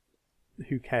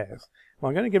 who cares? Well,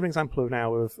 I'm going to give an example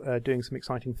now of doing some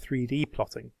exciting 3D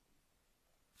plotting.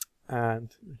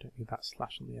 And we don't need that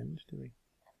slash on the end, do we?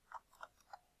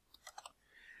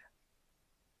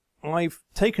 I've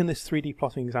taken this 3D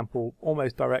plotting example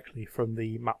almost directly from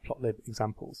the matplotlib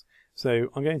examples. So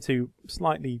I'm going to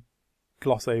slightly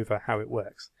gloss over how it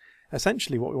works.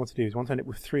 Essentially what we want to do is we want to end up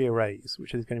with 3 arrays,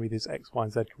 which is going to be these x, y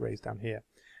and z arrays down here.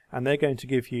 And they're going to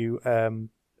give you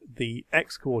the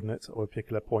x-coordinate or a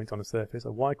particular point on a surface,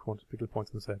 a y-coordinate, a particular point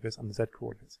on the surface, and the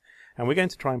z-coordinates. And we're going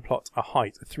to try and plot a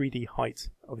height, a 3D height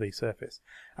of the surface.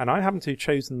 And I happen to have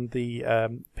chosen the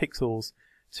pixels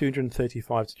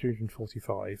 235 to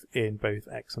 245 in both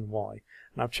x and y.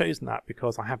 And I've chosen that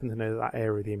because I happen to know that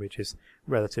area of the image is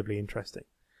relatively interesting.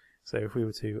 So if we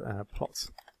were to plot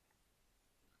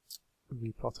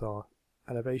our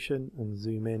elevation and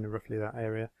zoom in roughly that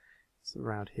area, it's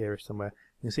around here somewhere.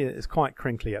 You can see that it's quite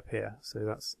crinkly up here, so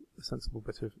that's a sensible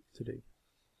bit to do.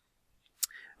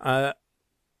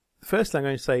 Firstly, I'm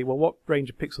going to say, well, what range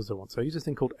of pixels do I want? So I use this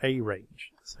thing called a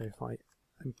range. So if I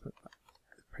input that,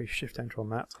 press Shift Enter on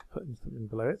that, put in something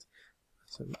below it.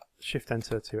 So Shift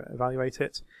Enter to evaluate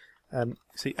it.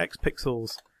 See, x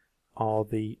pixels are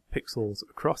the pixels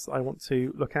across that I want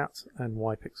to look at, and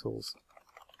y pixels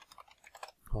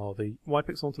are the y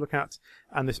pixels I want to look at.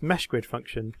 And this mesh grid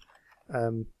function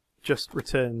just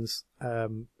returns a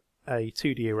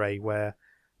 2D array where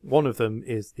one of them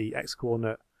is the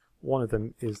x-coordinate, one of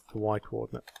them is the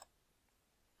y-coordinate.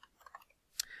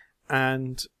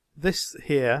 And this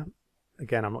here,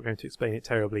 again, I'm not going to explain it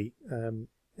terribly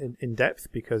in depth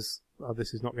because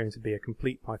this is not going to be a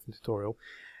complete Python tutorial.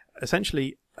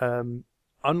 Essentially,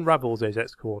 unravels those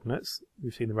x-coordinates.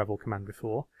 We've seen the ravel command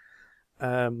before.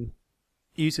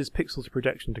 Uses pixel to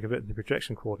projection to convert them to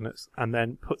projection coordinates, and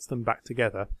then puts them back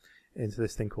together into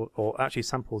this thing called, or actually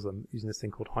samples them using this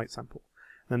thing called height sample.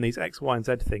 And then these x, y, and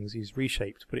z things use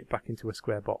reshape to put it back into a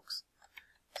square box.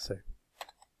 So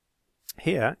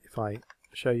here, if I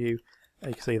show you,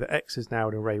 you can see that x is now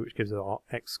an array which gives us our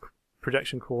x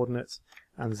projection coordinates,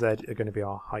 and z are going to be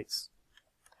our heights.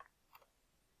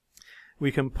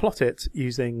 We can plot it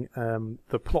using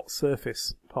the plot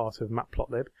surface part of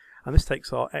matplotlib, and this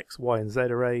takes our x, y, and z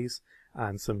arrays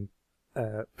and some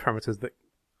parameters that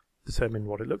determine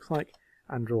what it looks like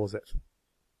and draws it.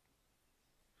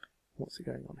 What's it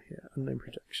going on here? Unknown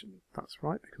projection. That's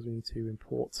right, because we need to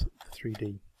import the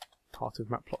 3D part of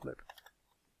matplotlib.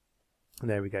 And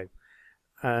there we go.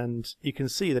 And you can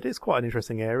see that it's quite an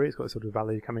interesting area. It's got a sort of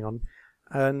valley coming on.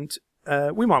 And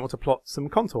we might want to plot some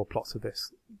contour plots of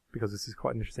this, because this is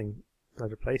quite an interesting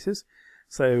load of places.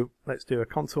 So let's do a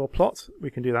contour plot.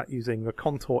 We can do that using the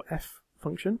contour f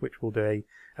function, which will do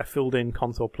a filled in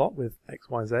contour plot with x,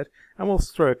 y, z, and we'll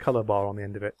throw a colour bar on the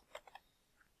end of it.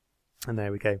 And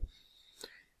there we go.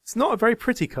 It's not a very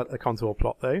pretty contour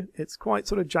plot though. It's quite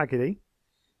sort of jaggedy,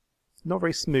 not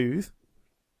very smooth.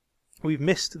 We've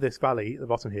missed this valley at the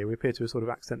bottom here. We appear to have sort of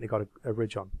accidentally got a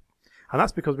ridge on. And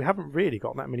that's because we haven't really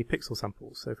got that many pixel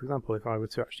samples. So for example, if I were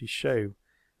to actually show,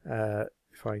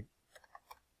 if I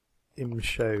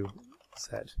show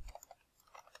z,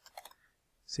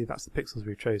 see that's the pixels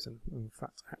we've chosen. In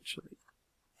fact, actually,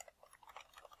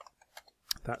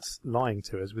 that's lying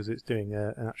to us because it's doing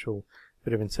an actual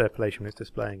bit of interpolation when it's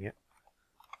displaying it.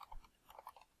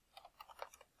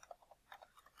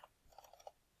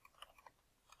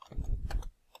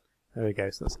 There we go.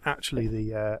 So that's actually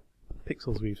the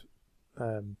pixels we've.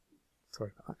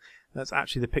 Sorry about that. That's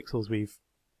actually the pixels we've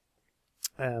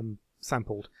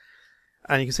sampled,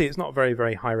 and you can see it's not a very,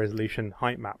 very high resolution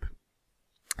height map.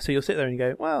 So you'll sit there and you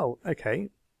go, well, okay,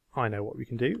 I know what we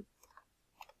can do.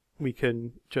 We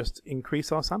can just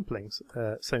increase our samplings.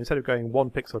 So instead of going 1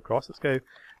 pixel across, let's go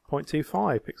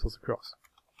 0.25 pixels across.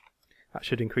 That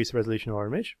should increase the resolution of our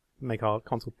image, make our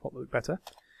contour plot look better.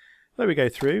 Then we go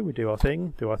through, we do our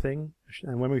thing,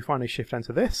 and when we finally shift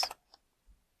enter this,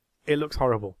 it looks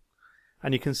horrible.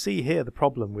 And you can see here the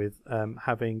problem with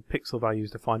having pixel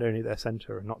values defined only at their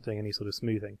center and not doing any sort of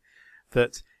smoothing.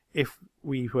 That if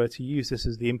we were to use this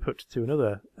as the input to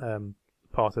another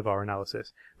part of our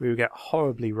analysis, we would get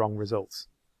horribly wrong results.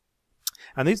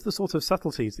 And these are the sort of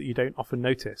subtleties that you don't often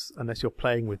notice unless you're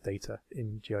playing with data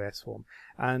in GIS form.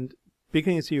 And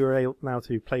because you are able now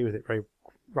to play with it very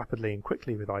rapidly and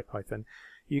quickly with IPython,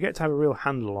 you get to have a real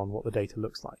handle on what the data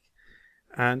looks like.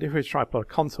 And if we try to plot a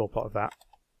contour plot of that,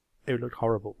 it would look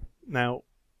horrible. Now,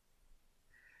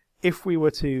 if we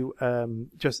were to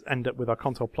just end up with our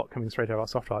contour plot coming straight out of our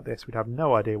software like this, we'd have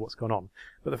no idea what's going on.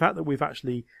 But the fact that we've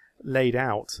actually laid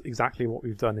out exactly what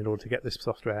we've done in order to get this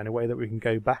software in a way that we can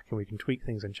go back and we can tweak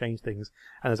things and change things,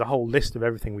 and there's a whole list of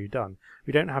everything we've done.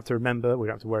 We don't have to remember, we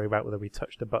don't have to worry about whether we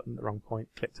touched a button at the wrong point,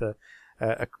 clicked a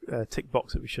tick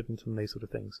box that we shouldn't, and these sort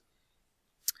of things.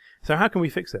 So how can we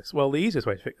fix this? Well, the easiest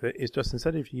way to fix it is just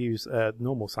instead of use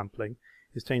normal sampling,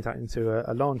 is change that into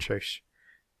a Lanchosh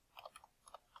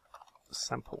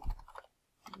sample,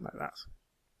 like that.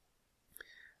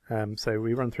 So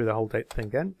we run through the whole data thing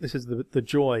again. This is the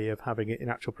joy of having it in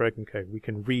actual program code. We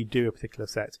can redo a particular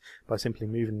set by simply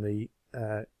moving the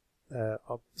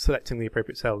of selecting the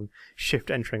appropriate cell and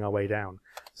shift entering our way down.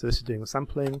 So this is doing the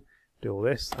sampling, do all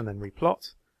this, and then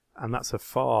replot, and that's a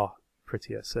far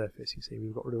prettier surface. You see,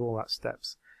 we've got rid of all that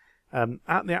steps.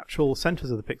 At the actual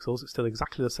centres of the pixels, it's still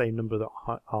exactly the same number that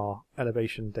our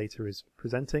elevation data is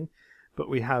presenting, but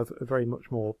we have a very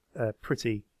much more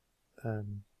pretty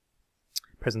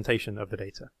presentation of the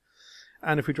data.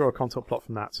 And if we draw a contour plot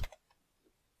from that,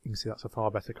 you can see that's a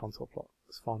far better contour plot.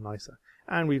 It's far nicer.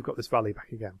 And we've got this valley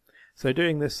back again. So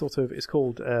doing this sort of, it's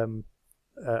called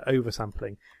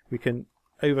oversampling. We can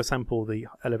oversample the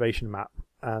elevation map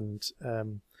and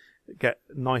get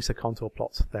nicer contour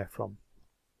plots therefrom.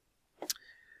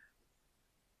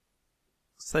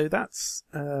 So that's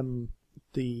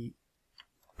the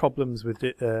problems with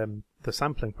the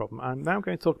sampling problem. I'm now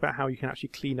going to talk about how you can actually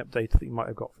clean up data that you might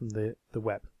have got from the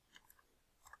web.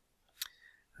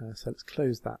 So let's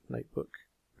close that notebook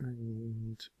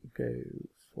and go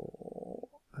for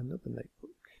another notebook.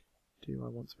 Do I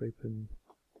want to open...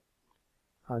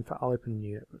 in fact, I'll open a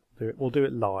new notebook. We'll do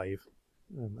it live,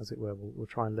 as it were. We'll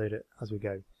try and load it as we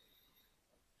go.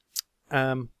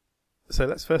 So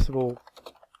let's first of all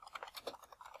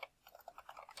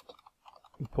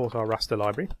import our raster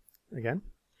library again.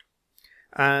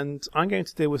 And I'm going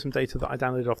to deal with some data that I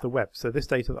downloaded off the web. So this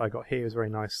data that I got here is very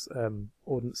nice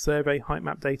Ordnance Survey height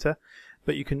map data,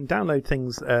 but you can download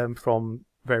things from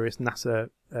various NASA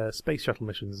space shuttle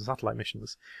missions and satellite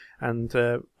missions. And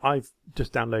I've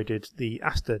just downloaded the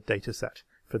ASTER data set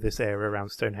for this area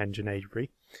around Stonehenge and Avebury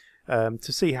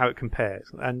to see how it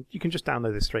compares. And you can just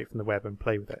download this straight from the web and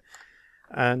play with it.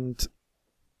 And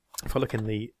if I look in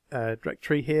the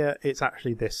directory here, it's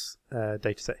actually this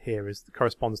data set here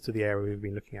corresponds to the area we've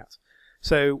been looking at.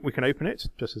 So we can open it,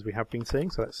 just as we have been seeing.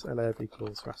 So that's LF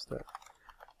equals raster.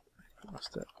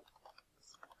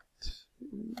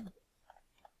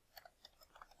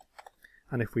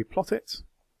 And if we plot it,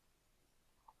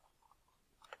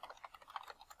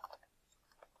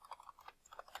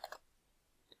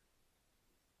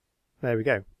 there we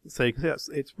go. So you can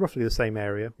see it's roughly the same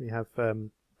area. We have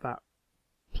that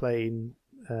plane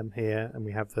here, and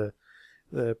we have the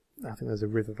I think there's a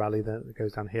river valley that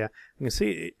goes down here. You can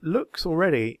see it looks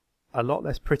already a lot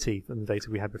less pretty than the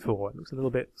data we had before. It looks a little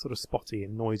bit sort of spotty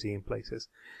and noisy in places.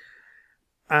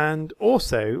 And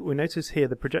also, we notice here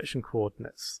the projection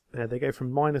coordinates. They go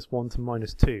from -1 to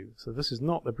 -2. So this is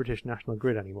not the British national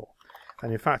grid anymore.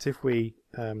 And in fact, if we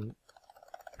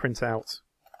print out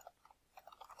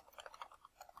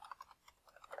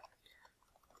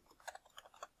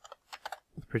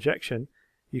the projection,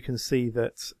 you can see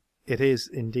that it is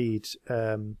indeed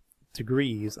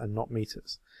degrees and not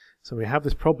meters. So we have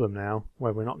this problem now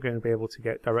where we're not going to be able to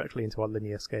get directly into our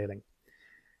linear scaling.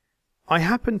 I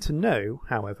happen to know,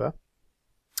 however,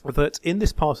 that in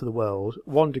this part of the world,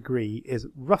 1 degree is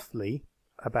roughly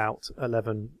about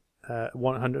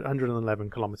 111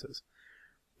 kilometers.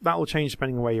 That will change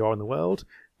depending on where you are in the world,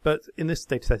 but in this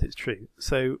data set it's true.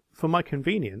 So for my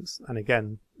convenience, and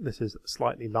again, this is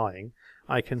slightly lying,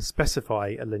 I can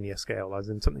specify a linear scale, as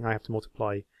in something I have to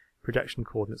multiply projection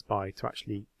coordinates by to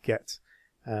actually get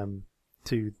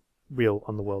to real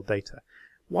on-the-world data.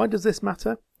 Why does this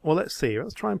matter? Well, let's see.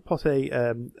 Let's try and plot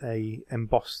a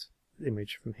embossed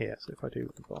image from here. So if I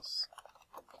do emboss,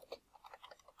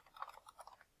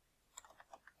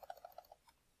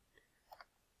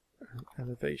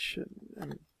 elevation,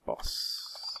 emboss.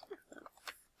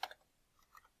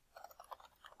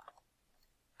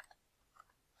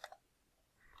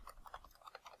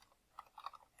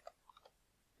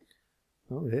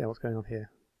 Oh yeah, what's going on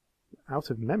here? Out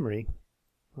of memory.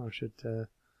 I should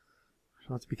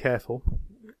have to be careful.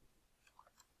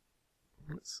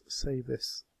 Let's save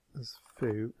this as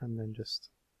foo and then just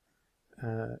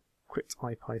quit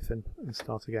IPython and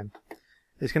start again.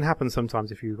 This can happen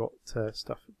sometimes if you've got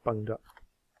stuff bunged up.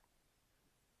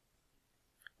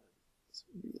 Let's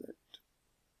reload.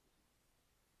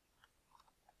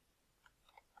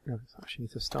 No, I actually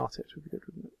need to start it, would be good,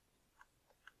 wouldn't it?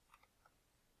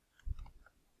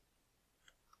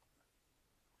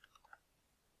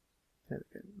 There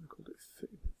we go, I called it foo.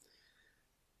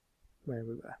 Where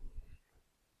we were.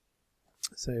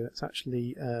 So let's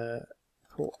actually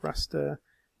import raster,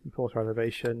 import our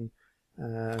elevation,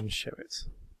 and show it.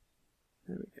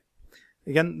 There we go.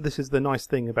 Again, this is the nice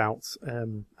thing about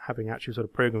having actually sort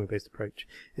of programming-based approach,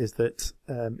 is that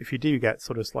if you do get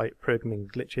sort of slight programming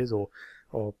glitches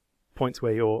or points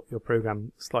where your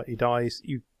program slightly dies,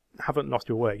 you haven't lost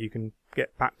your work. You can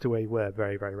get back to where you were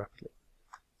very, very rapidly.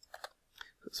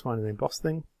 Let's find an emboss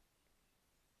thing.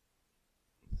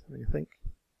 So what do you think?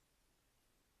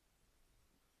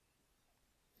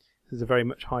 This is a very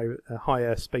much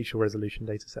higher spatial resolution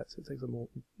data set, so it takes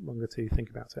longer to think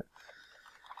about it.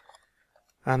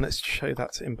 And let's show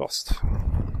that embossed.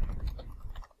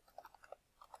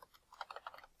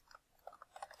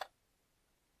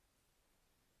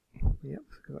 Yep,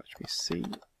 so that should be C.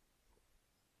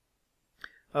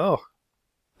 Oh,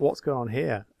 what's going on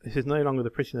here? This is no longer the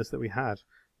prettiness that we had.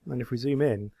 And if we zoom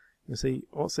in, you see,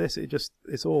 what's this?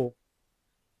 It's all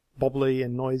bobbly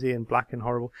and noisy and black and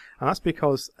horrible. And that's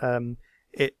because in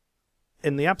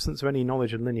the absence of any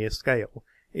knowledge of linear scale,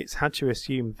 it's had to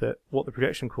assume that what the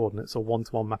projection coordinates are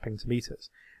one-to-one mapping to meters,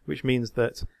 which means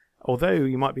that although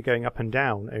you might be going up and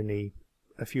down only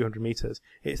a few hundred meters,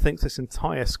 it thinks this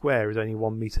entire square is only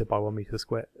 1 meter by 1 meter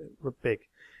square big,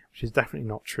 which is definitely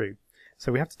not true.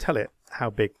 So we have to tell it how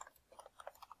big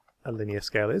a linear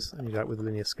scale is, and you do that with the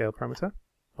linear scale parameter,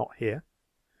 not here.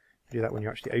 You do that when you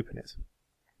actually open it.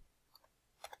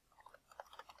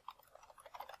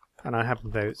 And I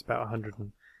happen to know it's about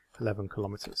 111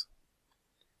 kilometers.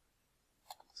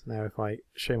 So now if I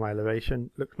show my elevation,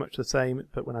 it looks much the same,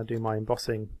 but when I do my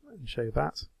embossing and show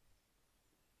that,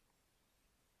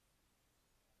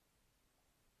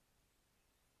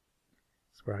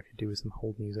 that's where I could do with some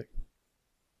hold music.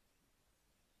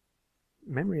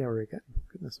 Memory error again.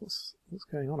 Goodness, what's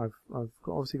going on? I've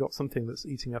obviously got something that's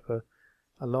eating up a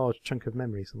large chunk of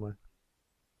memory somewhere.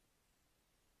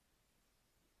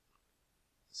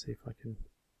 Let's see if I can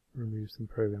remove some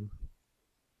program.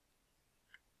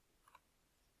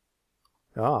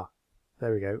 Ah,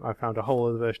 there we go. I found a whole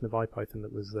other version of IPython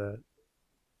that was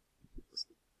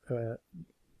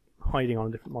hiding on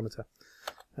a different monitor.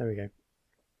 There we go.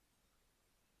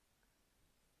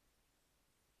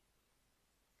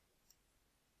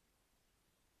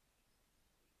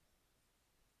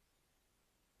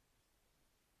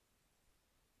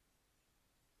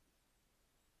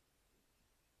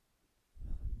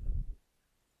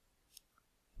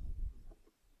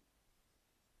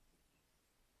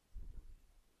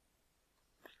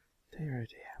 Dear, oh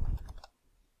dear.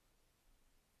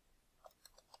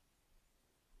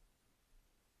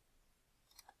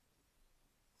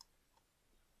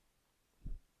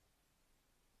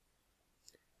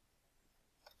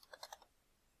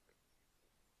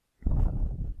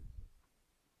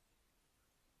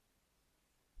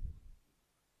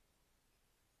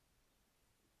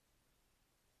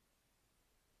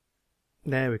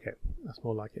 There we go. That's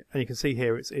more like it. And you can see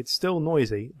here it's still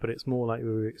noisy, but it's more like we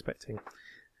were expecting.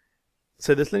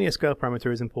 So this linear scale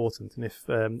parameter is important, and if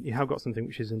you have got something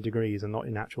which is in degrees and not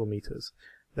in actual meters,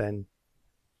 then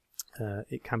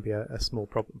it can be a small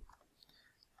problem.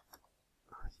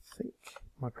 I think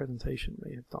my presentation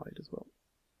may have died as well.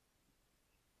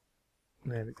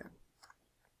 There we go.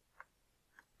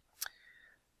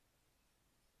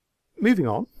 Moving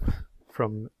on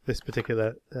from this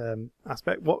particular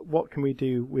aspect, what can we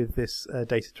do with this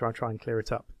data to try and clear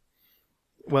it up?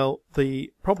 Well,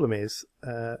 the problem is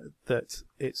that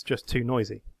it's just too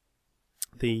noisy.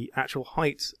 The actual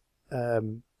height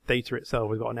data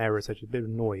itself has got an error, such as a bit of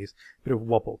noise, a bit of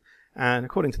wobble. And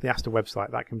according to the ASTA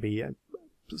website, that can be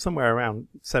somewhere around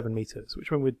 7 meters, which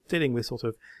when we're dealing with sort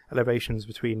of elevations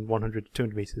between 100 to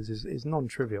 200 meters is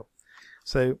non-trivial.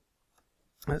 So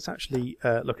let's actually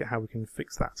look at how we can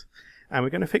fix that. And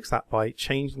we're going to fix that by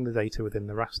changing the data within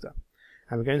the raster.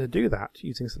 And we're going to do that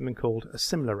using something called a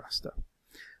similar raster.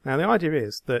 Now the idea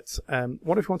is that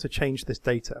what if we want to change this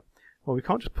data? Well, we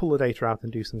can't just pull the data out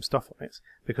and do some stuff on it,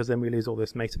 because then we lose all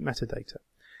this metadata.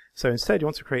 So instead you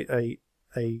want to create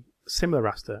a similar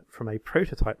raster from a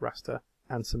prototype raster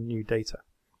and some new data.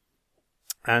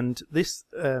 And this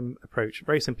approach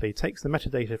very simply takes the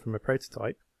metadata from a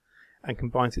prototype and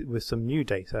combines it with some new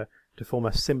data to form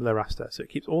a similar raster. So it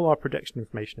keeps all our projection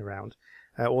information around,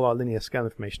 all our linear scale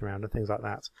information around and things like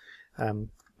that,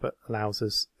 but allows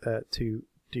us to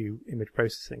do image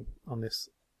processing on this.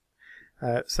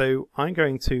 So I'm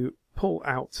going to pull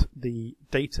out the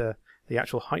data, the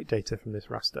actual height data from this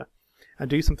raster, and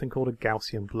do something called a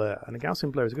Gaussian blur. And a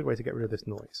Gaussian blur is a good way to get rid of this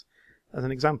noise. As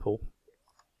an example,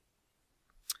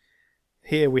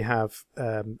 here we have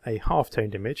a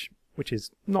half-toned image, which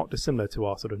is not dissimilar to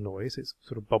our sort of noise. It's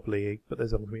sort of bubbly, but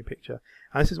there's obviously a picture.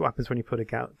 And this is what happens when you put a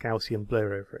Gaussian blur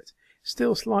over it.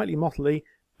 Still slightly mottly,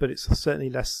 but it's certainly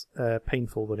less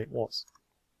painful than it was.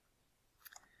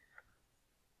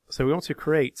 So we want to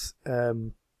create,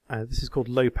 this is called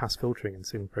low-pass filtering in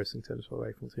signal processing terms, by the way,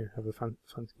 if you want to have a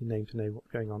fancy name to know what's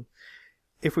going on.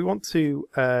 If we want to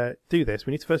do this,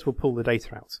 we need to first of all pull the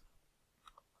data out.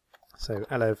 So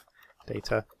elev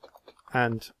data,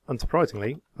 and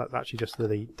unsurprisingly, that's actually just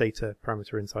the data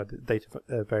parameter inside the data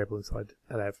variable inside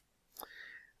elev.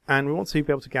 and we want to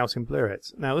be able to Gaussian blur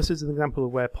it. Now this is an example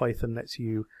of where Python lets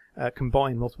you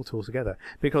combine multiple tools together,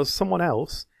 because someone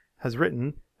else has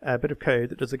written a bit of code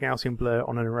that does a Gaussian blur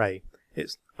on an array.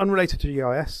 It's unrelated to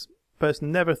GIS.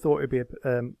 Person never thought it would be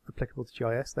applicable to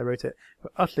GIS. They wrote it for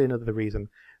utterly another reason.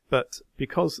 But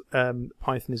because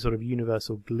Python is sort of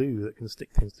universal glue that can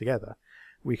stick things together,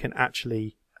 we can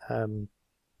actually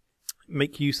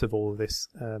make use of all of this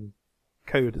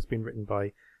code that's been written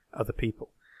by other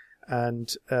people.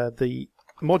 And the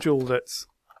module that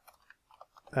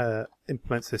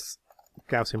implements this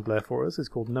Gaussian blur for us is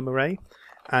called numarray,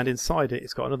 and inside it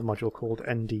it's got another module called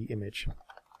ndimage.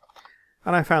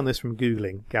 And I found this from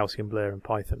Googling Gaussian blur in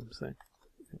Python, so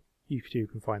you too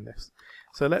can find this.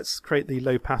 So let's create the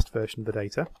low-pass version of the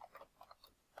data,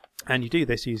 and you do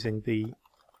this using the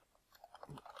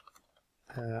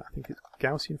I think it's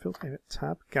Gaussian filter,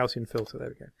 tab, Gaussian filter, there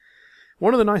we go.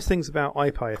 One of the nice things about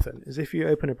IPython is if you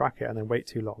open a bracket and then wait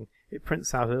too long, it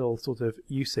prints out a little sort of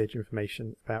usage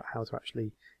information about how to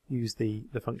actually use the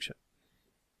function.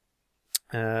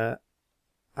 And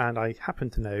I happen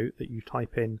to know that you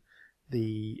type in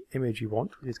the image you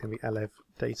want, which is going to be LF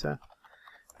data,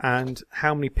 and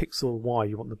how many pixel Y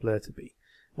you want the blur to be.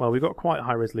 Well, we've got quite a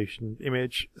high resolution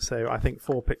image, so I think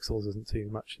 4 pixels isn't too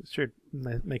much. It should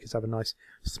make us have a nice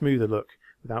smoother look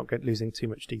without losing too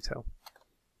much detail.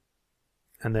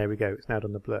 And there we go, it's now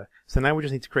done the blur. So now we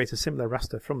just need to create a similar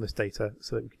raster from this data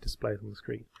so that we can display it on the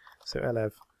screen. So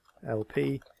LF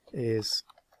LP is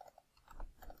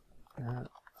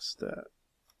raster,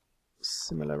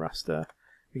 similar raster.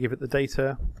 We give it the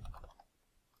data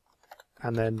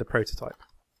and then the prototype.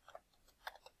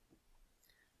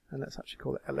 And let's actually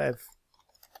call it LF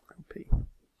LP.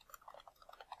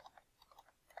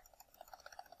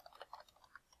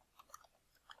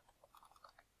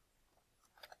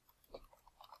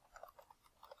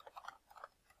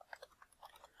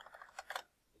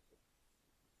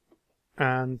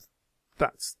 And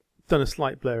that's done a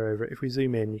slight blur over it. If we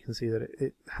zoom in, you can see that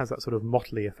it has that sort of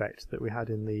mottly effect that we had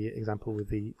in the example with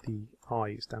the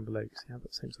eyes down below. You see, you have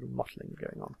that same sort of mottling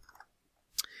going on.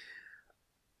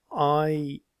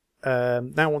 I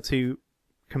now want to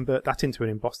convert that into an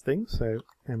embossed thing. So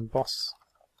emboss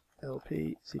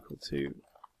LP is equal to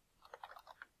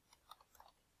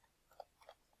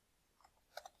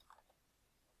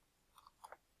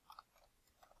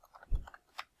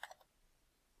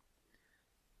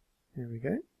there we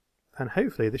go, and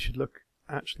hopefully this should look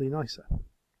actually nicer.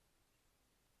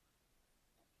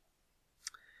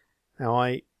 Now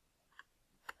I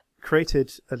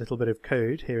created a little bit of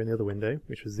code here in the other window,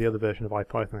 which was the other version of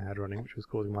IPython I had running, which was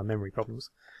causing my memory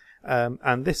problems.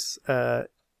 And this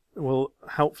will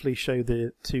helpfully show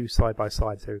the two side by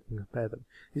side so we can compare them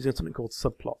using something called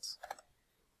subplots.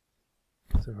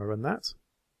 So I run that,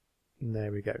 and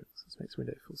there we go. So this makes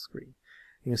Windows full screen.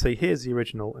 You can see here's the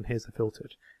original and here's the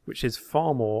filtered, which is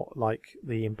far more like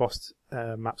the embossed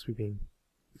maps we've been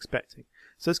expecting.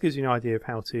 So this gives you an idea of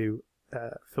how to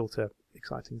filter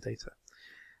exciting data.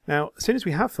 Now, as soon as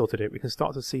we have filtered it, we can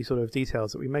start to see sort of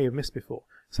details that we may have missed before.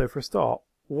 So for a start,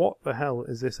 what the hell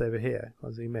is this over here?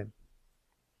 I'll zoom in.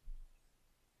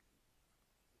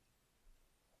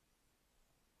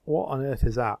 What on earth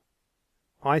is that?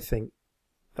 I think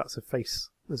that's a face.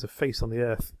 There's a face on the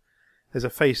Earth. There's a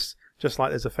face, just like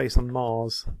there's a face on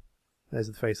Mars. There's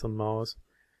the face on Mars.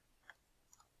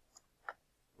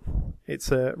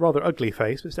 It's a rather ugly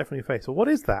face, but it's definitely a face. Well, what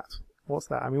is that? What's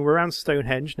that? I mean, we're around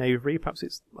Stonehenge, Navery. Perhaps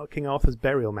it's King Arthur's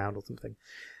burial mound or something.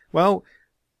 Well,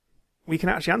 we can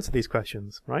actually answer these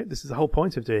questions, right? This is the whole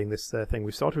point of doing this thing.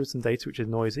 We've started with some data which is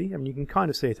noisy. I mean, you can kind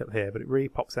of see it up here, but it really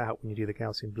pops out when you do the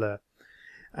Gaussian blur.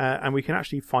 And we can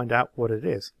actually find out what it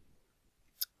is.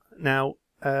 Now,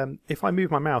 if I move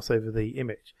my mouse over the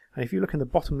image, and if you look in the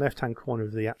bottom left-hand corner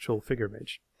of the actual figure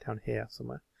image, down here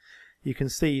somewhere, you can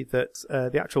see that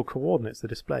the actual coordinates are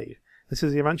displayed. This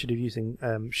is the advantage of using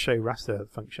show raster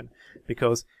function,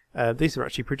 because these are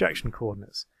actually projection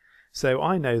coordinates. So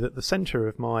I know that the center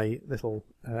of my little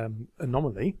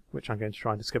anomaly, which I'm going to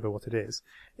try and discover what it is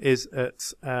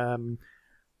at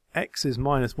x is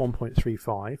minus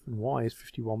 1.35 and y is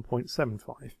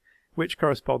 51.75, which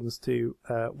corresponds to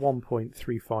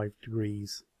 1.35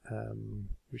 degrees,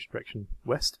 which direction?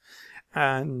 West,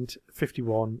 and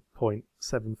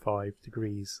 51.75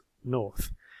 degrees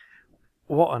north.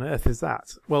 What on earth is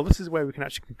that? Well, this is where we can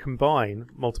actually combine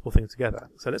multiple things together.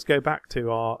 So let's go back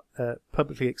to our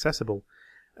publicly accessible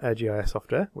GIS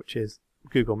software, which is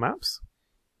Google Maps.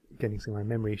 Getting some of my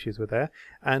memory issues with there.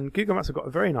 And Google Maps have got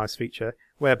a very nice feature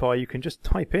whereby you can just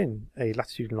type in a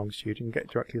latitude and longitude and get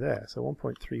directly there. So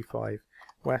 1.35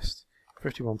 west,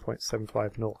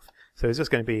 51.75 north. So is this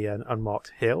going to be an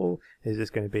unmarked hill? Is this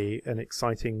going to be an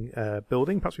exciting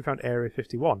building? Perhaps we found Area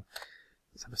 51.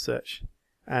 Let's have a search.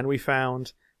 And we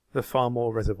found the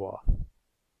Farmore Reservoir.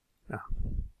 Ah.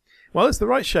 Well, it's the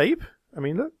right shape. I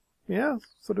mean, look. Yeah,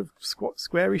 sort of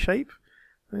squarey shape.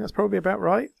 I think that's probably about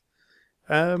right.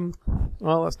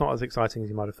 Well, that's not as exciting as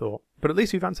you might have thought. But at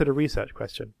least we've answered a research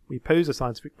question. We posed a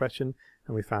scientific question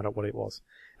and we found out what it was.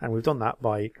 And we've done that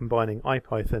by combining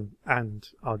IPython and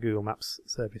our Google Maps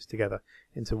service together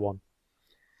into one.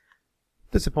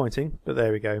 Disappointing, but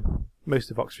there we go.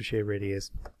 Most of Oxfordshire really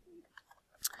is.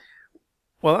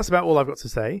 Well, that's about all I've got to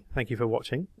say. Thank you for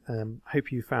watching.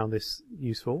 Hope you found this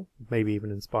useful, maybe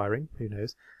even inspiring, who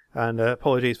knows. And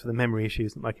apologies for the memory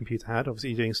issues that my computer had.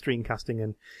 Obviously doing screencasting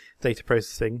and data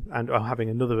processing and having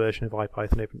another version of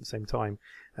IPython open at the same time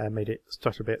made it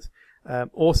stutter a bit.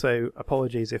 Also,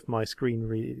 apologies if my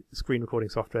screen recording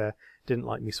software didn't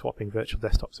like me swapping virtual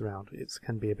desktops around. It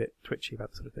can be a bit twitchy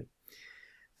about that sort of thing.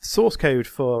 Source code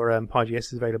for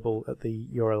PyGS is available at the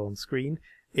URL on screen.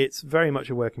 It's very much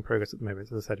a work in progress at the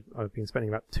moment. As I said, I've been spending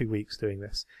about 2 weeks doing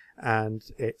this, and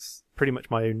it's pretty much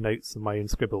my own notes and my own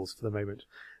scribbles for the moment.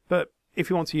 But if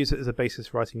you want to use it as a basis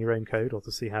for writing your own code or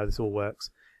to see how this all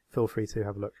works, feel free to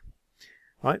have a look.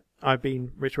 Right, I've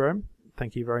been Rich Wareham.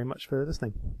 Thank you very much for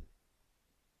listening.